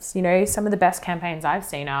moments. You know, some of the best campaigns I've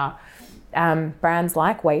seen are brands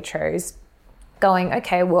like Waitrose going,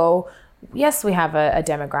 okay, well, yes, we have a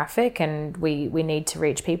demographic and we need to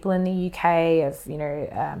reach people in the UK of, you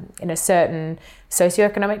know, in a certain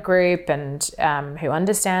socioeconomic group and who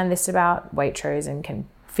understand this about Waitrose and can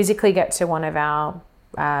physically get to one of our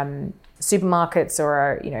supermarkets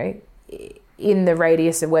or, you know, in the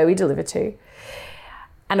radius of where we deliver to.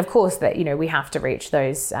 And of course that, you know, we have to reach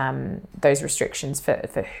those restrictions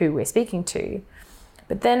for who we're speaking to.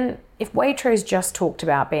 But then if Waitrose just talked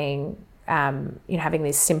about being you know, having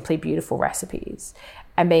these simply beautiful recipes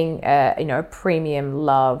and being a premium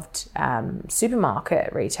loved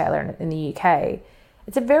supermarket retailer in the UK,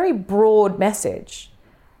 it's a very broad message.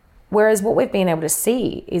 Whereas what we've been able to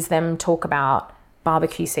see is them talk about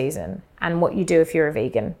barbecue season and what you do if you're a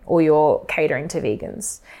vegan or you're catering to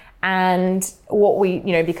vegans. And what we,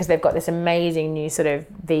 you know, because they've got this amazing new sort of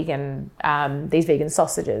vegan, these vegan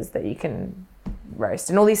sausages that you can roast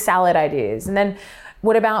and all these salad ideas. And then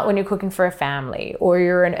what about when you're cooking for a family or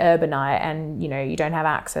you're an urbanite and, you know, you don't have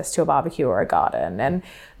access to a barbecue or a garden? And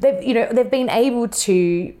they've been able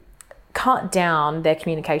to cut down their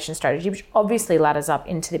communication strategy, which obviously ladders up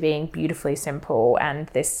into being beautifully simple and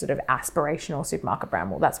this sort of aspirational supermarket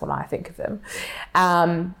brand. Well, that's what I think of them.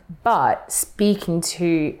 But speaking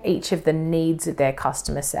to each of the needs of their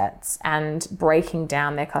customer sets and breaking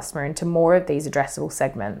down their customer into more of these addressable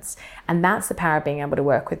segments. And that's the power of being able to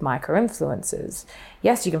work with micro-influencers.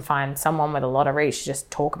 Yes, you can find someone with a lot of reach to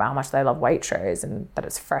just talk about how much they love Waitrose and that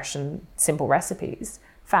it's fresh and simple recipes.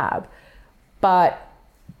 Fab. But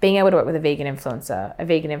being able to work with a vegan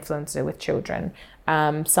influencer with children,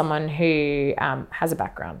 someone who has a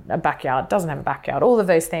backyard, doesn't have a backyard, all of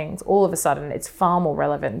those things, all of a sudden it's far more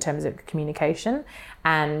relevant in terms of communication.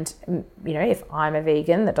 And, you know, if I'm a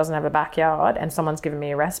vegan that doesn't have a backyard and someone's given me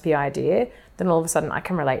a recipe idea, then all of a sudden I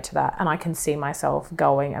can relate to that and I can see myself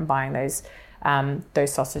going and buying those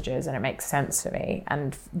sausages, and it makes sense for me.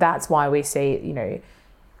 And that's why we see, you know,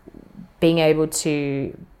 being able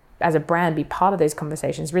to, as a brand, be part of those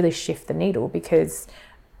conversations, really shift the needle because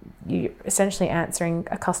you're essentially answering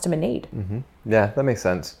a customer need. Mm-hmm. Yeah, that makes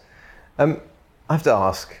sense. I have to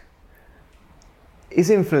ask,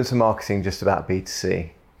 is influencer marketing just about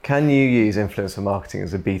B2C? Can you use influencer marketing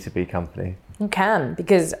as a B2B company? You can,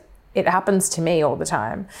 because it happens to me all the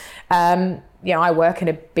time. You know, I work in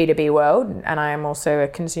a B2B world and I am also a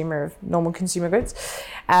consumer of normal consumer goods,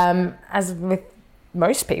 as with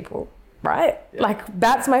most people. Right? Yeah. Like,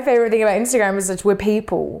 that's my favorite thing about Instagram is that we're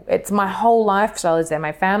people. It's my whole lifestyle is there.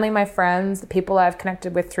 My family, my friends, the people I've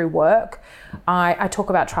connected with through work. I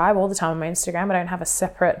talk about Tribe all the time on my Instagram. I don't have a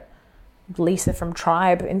separate Lisa from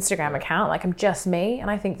Tribe Instagram account. Like, I'm just me. And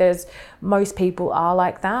I think most people are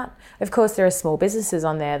like that. Of course, there are small businesses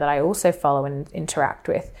on there that I also follow and interact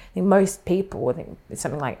with. I think most people, I think it's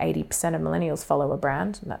something like 80% of millennials follow a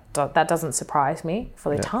brand. And that doesn't surprise me. I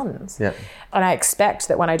follow tons. Yeah. And I expect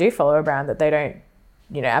that when I do follow a brand that they don't,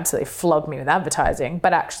 you know, absolutely flog me with advertising,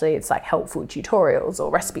 but actually it's like helpful tutorials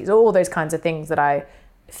or recipes, all those kinds of things that I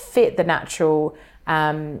fit the natural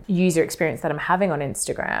user experience that I'm having on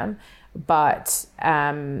Instagram, but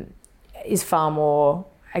is far more,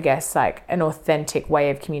 I guess, like an authentic way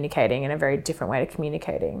of communicating and a very different way of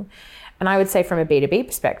communicating. And I would say from a B2B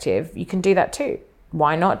perspective, you can do that too.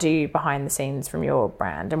 Why not do behind the scenes from your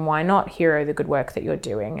brand? And why not hero the good work that you're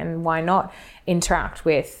doing? And why not interact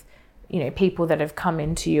with, people that have come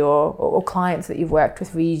into your, or clients that you've worked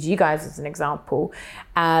with, we use you guys as an example,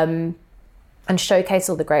 and showcase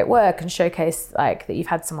all the great work, and showcase like that you've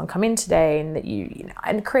had someone come in today, and that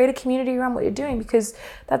and create a community around what you're doing, because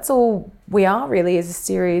that's all we are really, is a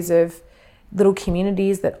series of little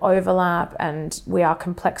communities that overlap, and we are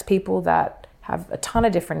complex people that have a ton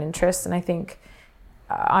of different interests. And I think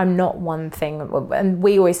I'm not one thing, and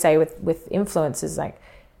we always say with influencers, like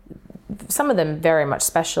some of them very much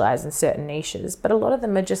specialize in certain niches, but a lot of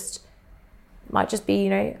them might just be,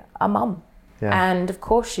 a mum. Yeah. And of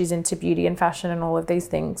course she's into beauty and fashion and all of these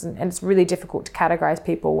things. And it's really difficult to categorize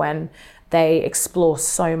people when they explore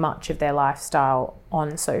so much of their lifestyle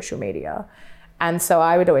on social media. And so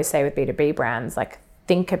I would always say with B2B brands, like,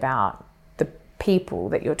 think about the people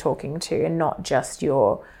that you're talking to and not just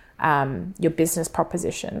your business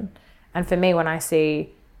proposition. And for me, when I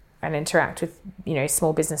see and interact with,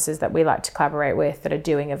 small businesses that we like to collaborate with that are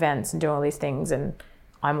doing events and doing all these things, and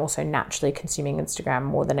I'm also naturally consuming Instagram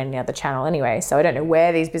more than any other channel anyway, so I don't know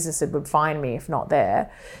where these businesses would find me if not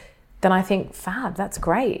there, then I think, fab, that's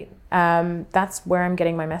great. That's where I'm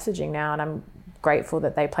getting my messaging now, and I'm grateful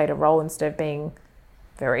that they played a role instead of being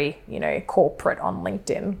very, corporate on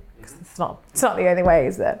LinkedIn, because it's not the only way,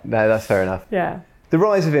 is it? No, that's fair enough. Yeah. The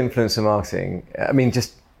rise of influencer marketing,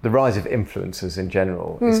 just the rise of influencers in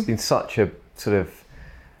general, it's been such a sort of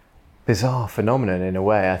bizarre phenomenon in a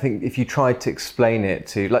way. I think if you tried to explain it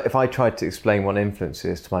to, like, if I tried to explain what an influencer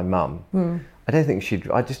is to my mum, I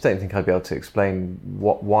just don't think I'd be able to explain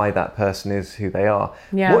why that person is who they are.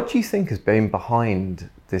 Yeah. What do you think has been behind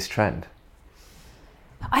this trend?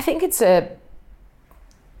 I think it's a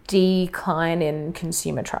decline in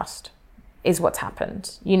consumer trust is what's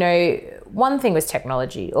happened. One thing was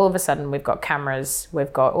technology. All of a sudden we've got cameras,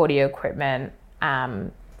 we've got audio equipment,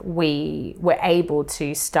 we were able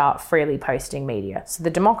to start freely posting media. So the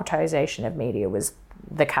democratization of media was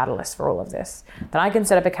the catalyst for all of this. That I can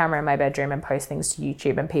set up a camera in my bedroom and post things to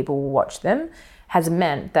YouTube and people will watch them, has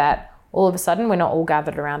meant that all of a sudden we're not all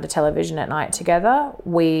gathered around a television at night together.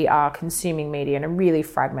 We are consuming media in a really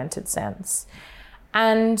fragmented sense.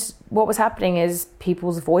 And what was happening is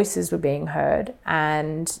people's voices were being heard,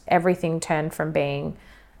 and everything turned from being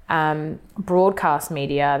broadcast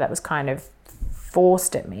media that was kind of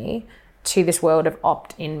forced at me to this world of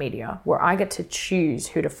opt-in media, where I get to choose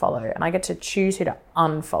who to follow, and I get to choose who to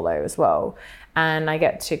unfollow as well. And I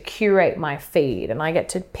get to curate my feed, and I get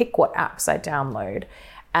to pick what apps I download,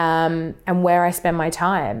 and where I spend my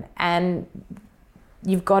time. And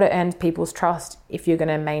you've got to earn people's trust if you're going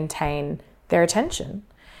to maintain their attention.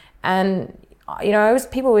 And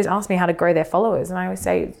people always ask me how to grow their followers, and I always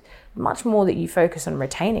say much more that you focus on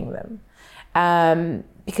retaining them,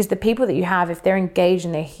 because the people that you have, if they're engaged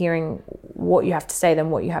and they're hearing what you have to say, then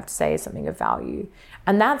what you have to say is something of value.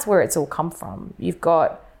 And that's where it's all come from. You've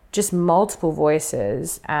got just multiple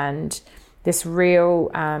voices and this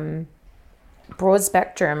real broad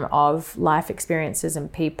spectrum of life experiences and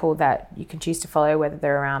people that you can choose to follow, whether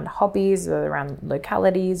they're around hobbies or around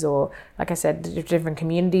localities, or, like I said, different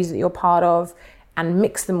communities that you're part of, and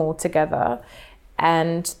mix them all together.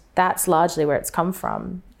 And that's largely where it's come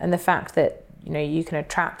from. And the fact that, you can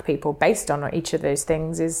attract people based on each of those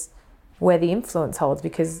things is where the influence holds,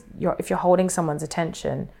 because if you're holding someone's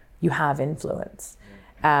attention, you have influence.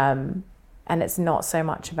 And it's not so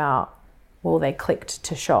much about, well, they clicked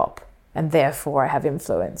to shop and therefore I have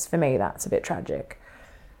influence. For me, that's a bit tragic.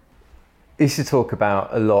 You used to talk about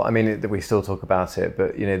a lot, we still talk about it,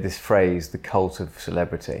 but this phrase, the cult of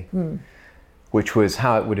celebrity, which was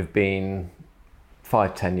how it would have been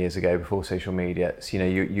 5-10 years ago before social media. So,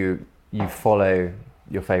 you follow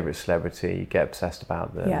your favourite celebrity, you get obsessed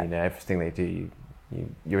about them, everything they do,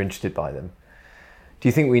 you're interested by them. Do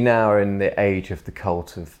you think we now are in the age of the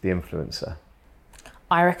cult of the influencer?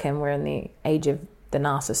 I reckon we're in the age of the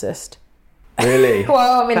narcissist. Really?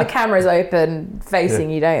 Well, the camera's open facing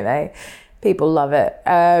you, don't they? People love it.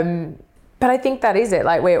 But I think that is it.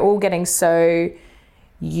 Like, we're all getting so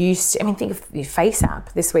used to, think of the Face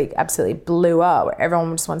app this week, absolutely blew up, where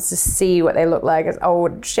everyone just wants to see what they look like,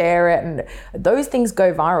 share it, and those things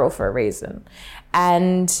go viral for a reason.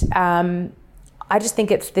 And I just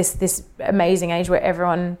think it's this amazing age where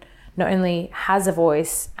everyone not only has a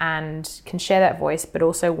voice and can share that voice, but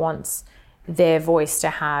also wants their voice to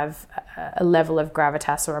have a level of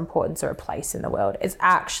gravitas or importance or a place in the world. It's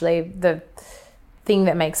actually the thing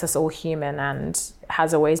that makes us all human, and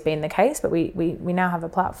has always been the case, but we now have a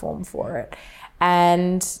platform for it.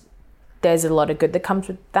 And there's a lot of good that comes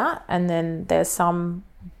with that, and then there's some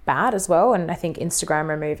bad as well. And I think Instagram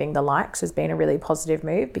removing the likes has been a really positive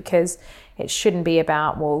move, because it shouldn't be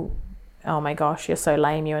about, well, oh my gosh, you're so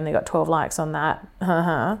lame, you only got 12 likes on that.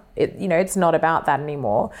 It's not about that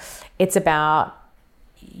anymore. It's about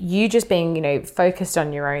you just being, focused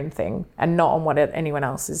on your own thing and not on what anyone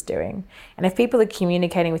else is doing. And if people are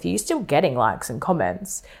communicating with you, you're still getting likes and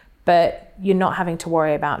comments, but you're not having to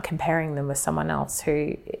worry about comparing them with someone else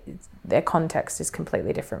who their context is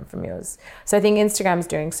completely different from yours. So I think Instagram's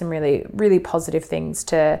doing some really, really positive things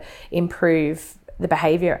to improve the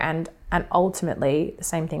behavior and ultimately the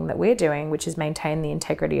same thing that we're doing, which is maintain the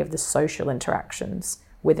integrity of the social interactions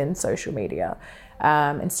within social media,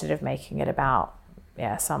 instead of making it about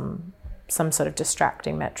some sort of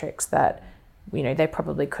distracting metrics that they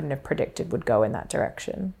probably couldn't have predicted would go in that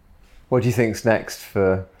direction. What do you think's next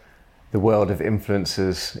for the world of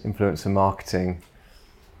influencer marketing?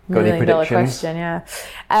 Got any predictions? Question, yeah.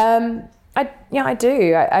 I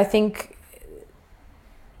do. I think,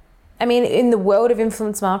 in the world of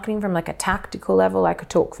influence marketing, from like a tactical level, I could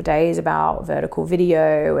talk for days about vertical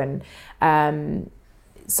video and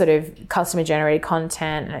sort of customer generated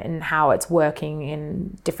content and how it's working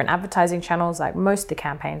in different advertising channels. Like most of the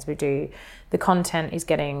campaigns we do, the content is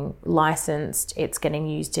getting licensed, it's getting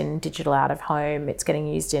used in digital out of home, it's getting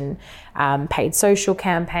used in paid social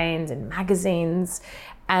campaigns and magazines.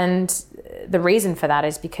 And the reason for that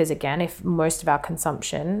is because, again, if most of our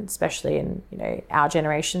consumption, especially in our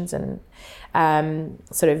generations and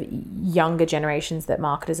sort of younger generations that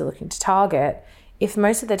marketers are looking to target, if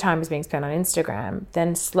most of the time is being spent on Instagram,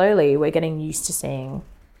 then slowly we're getting used to seeing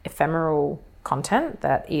ephemeral content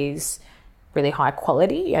that is really high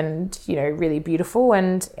quality and really beautiful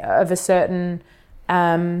and of a certain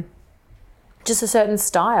just a certain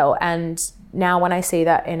style. And now when I see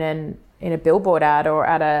that in a billboard ad or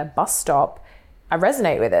at a bus stop, I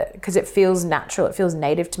resonate with it because it feels natural, it feels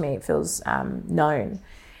native to me, it feels known.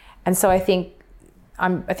 And so I think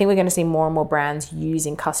we're going to see more and more brands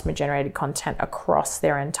using customer generated content across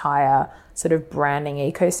their entire sort of branding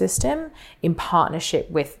ecosystem in partnership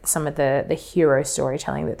with some of the hero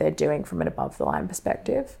storytelling that they're doing from an above the line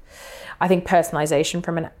perspective. I think personalization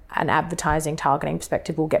from an advertising targeting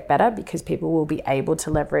perspective will get better because people will be able to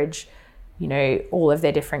leverage all of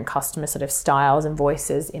their different customer sort of styles and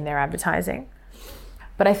voices in their advertising.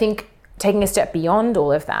 But I think taking a step beyond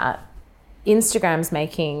all of that, Instagram's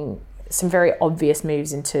making some very obvious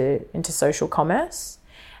moves into social commerce.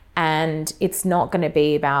 And it's not going to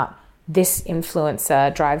be about this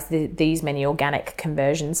influencer drives these many organic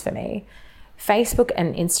conversions for me. Facebook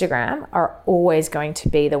and Instagram are always going to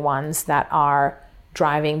be the ones that are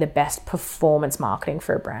driving the best performance marketing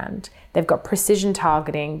for a brand. They've got precision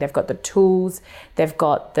targeting, they've got the tools, they've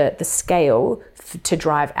got the scale to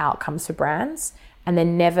drive outcomes for brands, and they're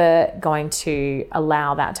never going to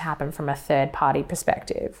allow that to happen from a third-party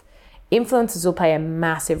perspective. Influencers will play a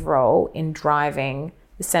massive role in driving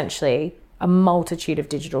essentially a multitude of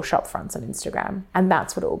digital shop fronts on Instagram, and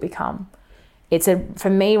that's what it will become. For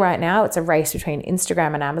me right now, it's a race between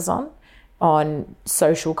Instagram and Amazon on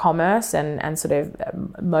social commerce and sort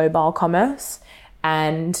of mobile commerce.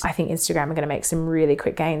 And I think Instagram are going to make some really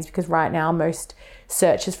quick gains because right now most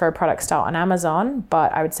searches for a product start on Amazon,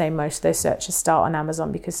 but I would say most of those searches start on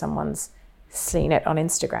Amazon because someone's seen it on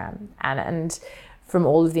Instagram. And from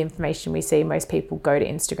all of the information we see, most people go to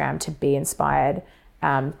Instagram to be inspired,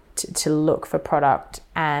 to look for product.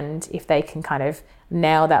 And if they can kind of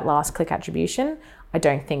nail that last click attribution, I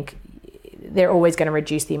don't think they're always going to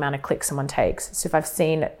reduce the amount of clicks someone takes. So if I've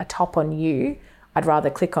seen a top on you, I'd rather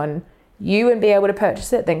click on you and be able to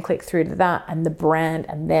purchase it than click through to that and the brand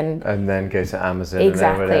and then go to Amazon.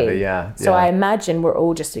 Exactly. And then whatever. So I imagine we're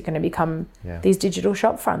all just going to become these digital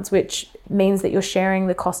shop fronts, which means that you're sharing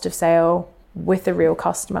the cost of sale with the real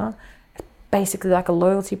customer, basically like a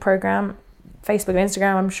loyalty program. Facebook and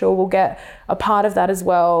Instagram, I'm sure, will get a part of that as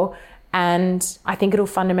well. And I think it'll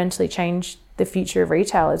fundamentally change the future of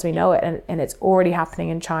retail as we know it. And it's already happening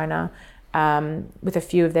in China with a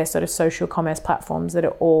few of their sort of social commerce platforms that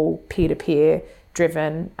are all peer-to-peer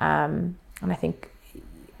driven. And I think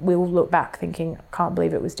we'll look back thinking, I can't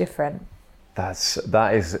believe it was different.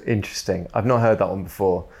 That is interesting. I've not heard that one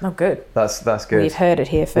before. Oh, good. That's good. We've heard it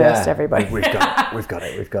here first, everybody. We've got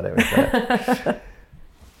it.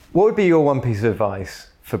 What would be your one piece of advice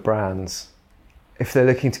for brands if they're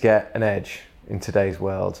looking to get an edge in today's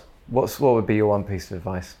world? What would be your one piece of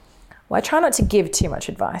advice? Well, I try not to give too much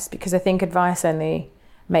advice because I think advice only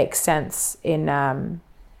makes sense in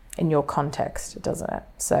your context, doesn't it?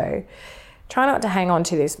 So try not to hang on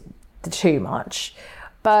to this too much.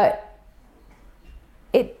 But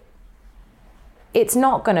it's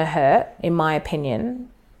not going to hurt, in my opinion,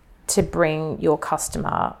 to bring your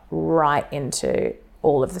customer right into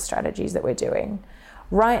all of the strategies that we're doing.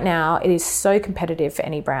 Right now, it is so competitive for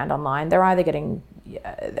any brand online. They're either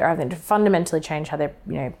having to fundamentally change how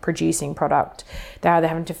they're producing product. They're either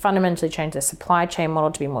having to fundamentally change their supply chain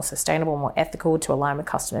model to be more sustainable, more ethical, to align with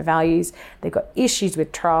customer values. They've got issues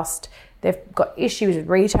with trust. They've got issues with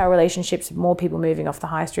retail relationships, with more people moving off the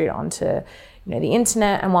high street onto the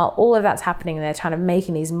internet. And while all of that's happening, and they're kind of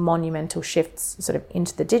making these monumental shifts sort of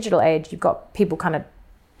into the digital age, you've got people kind of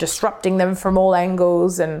disrupting them from all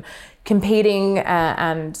angles and competing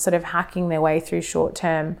and sort of hacking their way through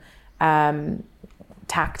short-term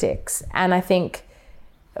tactics. And I think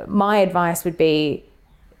my advice would be,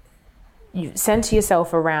 you center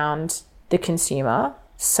yourself around the consumer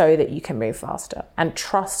so that you can move faster, and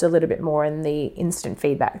trust a little bit more in the instant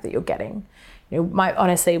feedback that you're getting.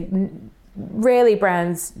 Honestly, rarely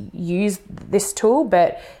brands use this tool,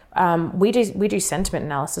 but we do sentiment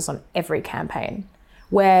analysis on every campaign,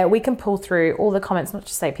 where we can pull through all the comments, not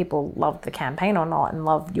just say people loved the campaign or not and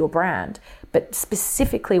love your brand, but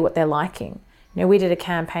specifically what they're liking. We did a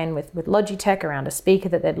campaign with Logitech around a speaker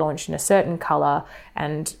that they'd launched in a certain color,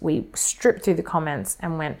 and we stripped through the comments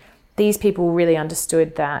and went, these people really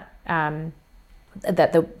understood that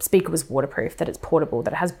that the speaker was waterproof, that it's portable,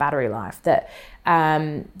 that it has battery life, that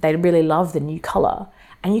they really love the new color.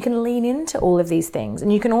 And you can lean into all of these things,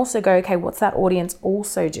 and you can also go, okay, what's that audience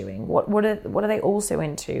also doing? What are they also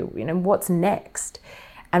into? What's next?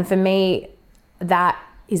 And for me, that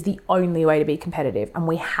is the only way to be competitive. And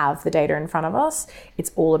we have the data in front of us.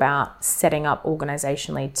 It's all about setting up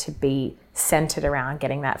organizationally to be centered around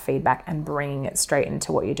getting that feedback and bringing it straight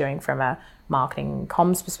into what you're doing from a marketing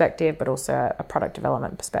comms perspective, but also a product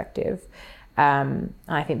development perspective. And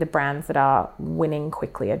I think the brands that are winning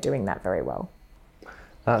quickly are doing that very well.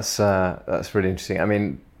 That's really interesting. I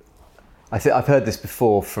mean, I've heard this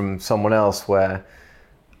before from someone else where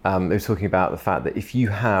they were talking about the fact that if you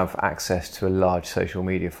have access to a large social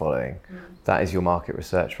media following, that is your market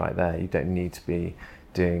research right there. You don't need to be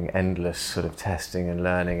doing endless sort of testing and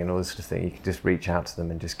learning and all this sort of thing. You can just reach out to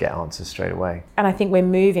them and just get answers straight away. And I think we're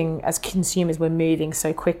moving, as consumers, we're moving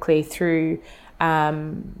so quickly through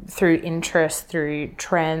interest, through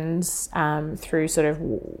trends, through sort of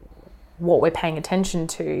what we're paying attention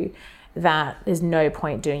to, that there's no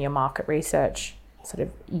point doing your market research sort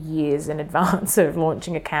of years in advance of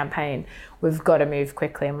launching a campaign. We've got to move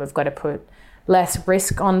quickly, and we've got to put less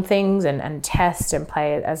risk on things and test and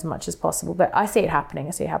play it as much as possible. But I see it happening.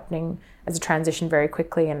 I see it happening as a transition very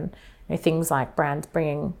quickly, and things like brands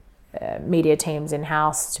bringing media teams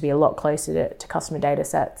in-house to be a lot closer to customer data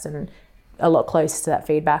sets and a lot closer to that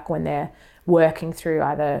feedback when they're working through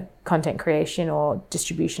either content creation or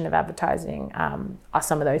distribution of advertising are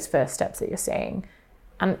some of those first steps that you're seeing.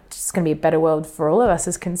 And it's just going to be a better world for all of us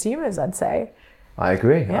as consumers, I'd say. I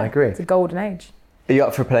agree. It's a golden age. Are you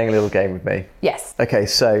up for playing a little game with me? Yes. Okay,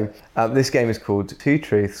 so this game is called Two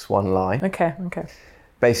Truths, One Lie. Okay.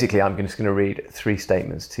 Basically, I'm just going to read three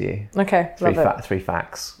statements to you. Okay, Three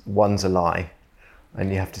facts. One's a lie. And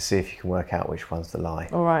you have to see if you can work out which one's the lie.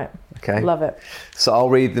 All right. Okay. Love it. So I'll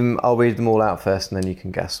read them all out first, and then you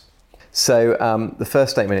can guess. So the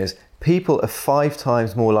first statement is, people are 5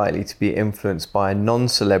 times more likely to be influenced by a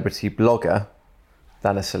non-celebrity blogger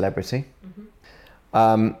than a celebrity.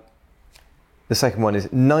 Mm-hmm. The second one is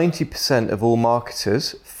 90% of all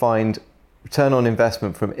marketers find return on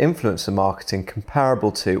investment from influencer marketing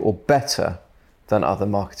comparable to or better than other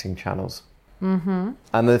marketing channels. Mm-hmm.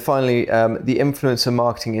 And then finally, the influencer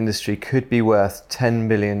marketing industry could be worth $10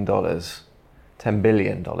 billion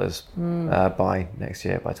by next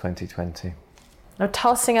year, by 2020. I'm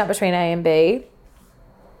tossing up between A and B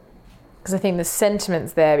because I think the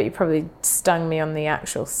sentiment's there, but you probably stung me on the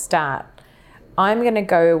actual stat. I'm going to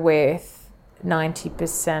go with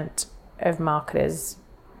 90% of marketers.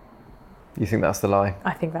 You think that's the lie?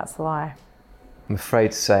 I think that's the lie. I'm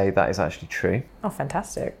afraid to say that is actually true. Oh,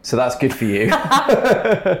 fantastic. So that's good for you. Okay.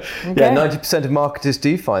 Yeah, 90% of marketers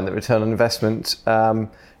do find that return on investment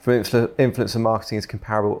from influencer marketing is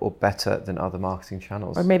comparable or better than other marketing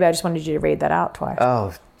channels. Or maybe I just wanted you to read that out twice.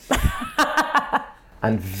 Oh.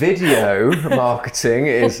 And video marketing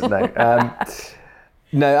is...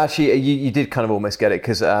 No, actually, you did kind of almost get it,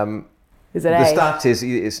 because is it the A? stat is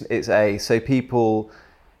it's A. So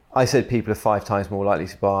I said people are 5 times more likely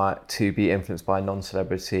to be influenced by a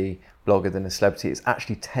non-celebrity blogger than a celebrity. It's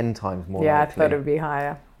actually 10 times more likely. Yeah, I thought it would be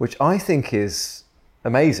higher. Which I think is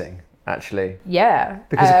amazing, actually. Yeah.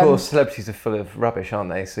 Because, of course, celebrities are full of rubbish, aren't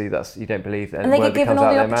they? So you don't believe that. And they get given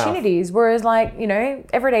all the opportunities. Whereas,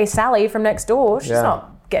 everyday Sally from next door, she's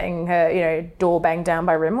not getting her, door banged down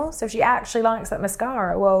by Rimmel. So if she actually likes that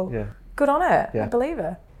mascara, well, good on her. Yeah. I believe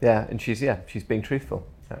her. Yeah, and she's being truthful.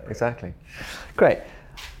 Exactly. Great.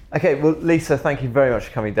 Okay, well, Lisa, thank you very much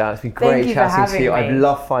for coming down. It's been Thank great you for chatting to you. having I me.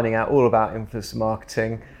 love finding out all about influencer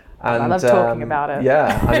marketing. And, I love talking about it.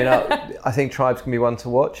 Yeah, I mean, I think Tribe's going to be one to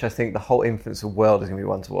watch. I think the whole influencer world is going to be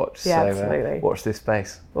one to watch. Yeah, so, absolutely. Watch this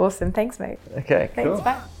space. Awesome. Thanks, mate. Okay, Thanks, cool.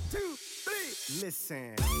 bye. 2, 3,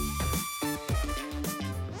 listen.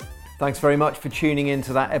 Thanks very much for tuning in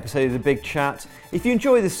to that episode of The Big Chat. If you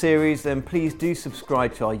enjoy this series, then please do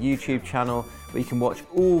subscribe to our YouTube channel where you can watch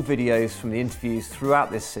all videos from the interviews throughout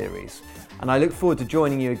this series. And I look forward to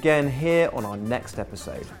joining you again here on our next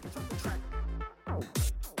episode.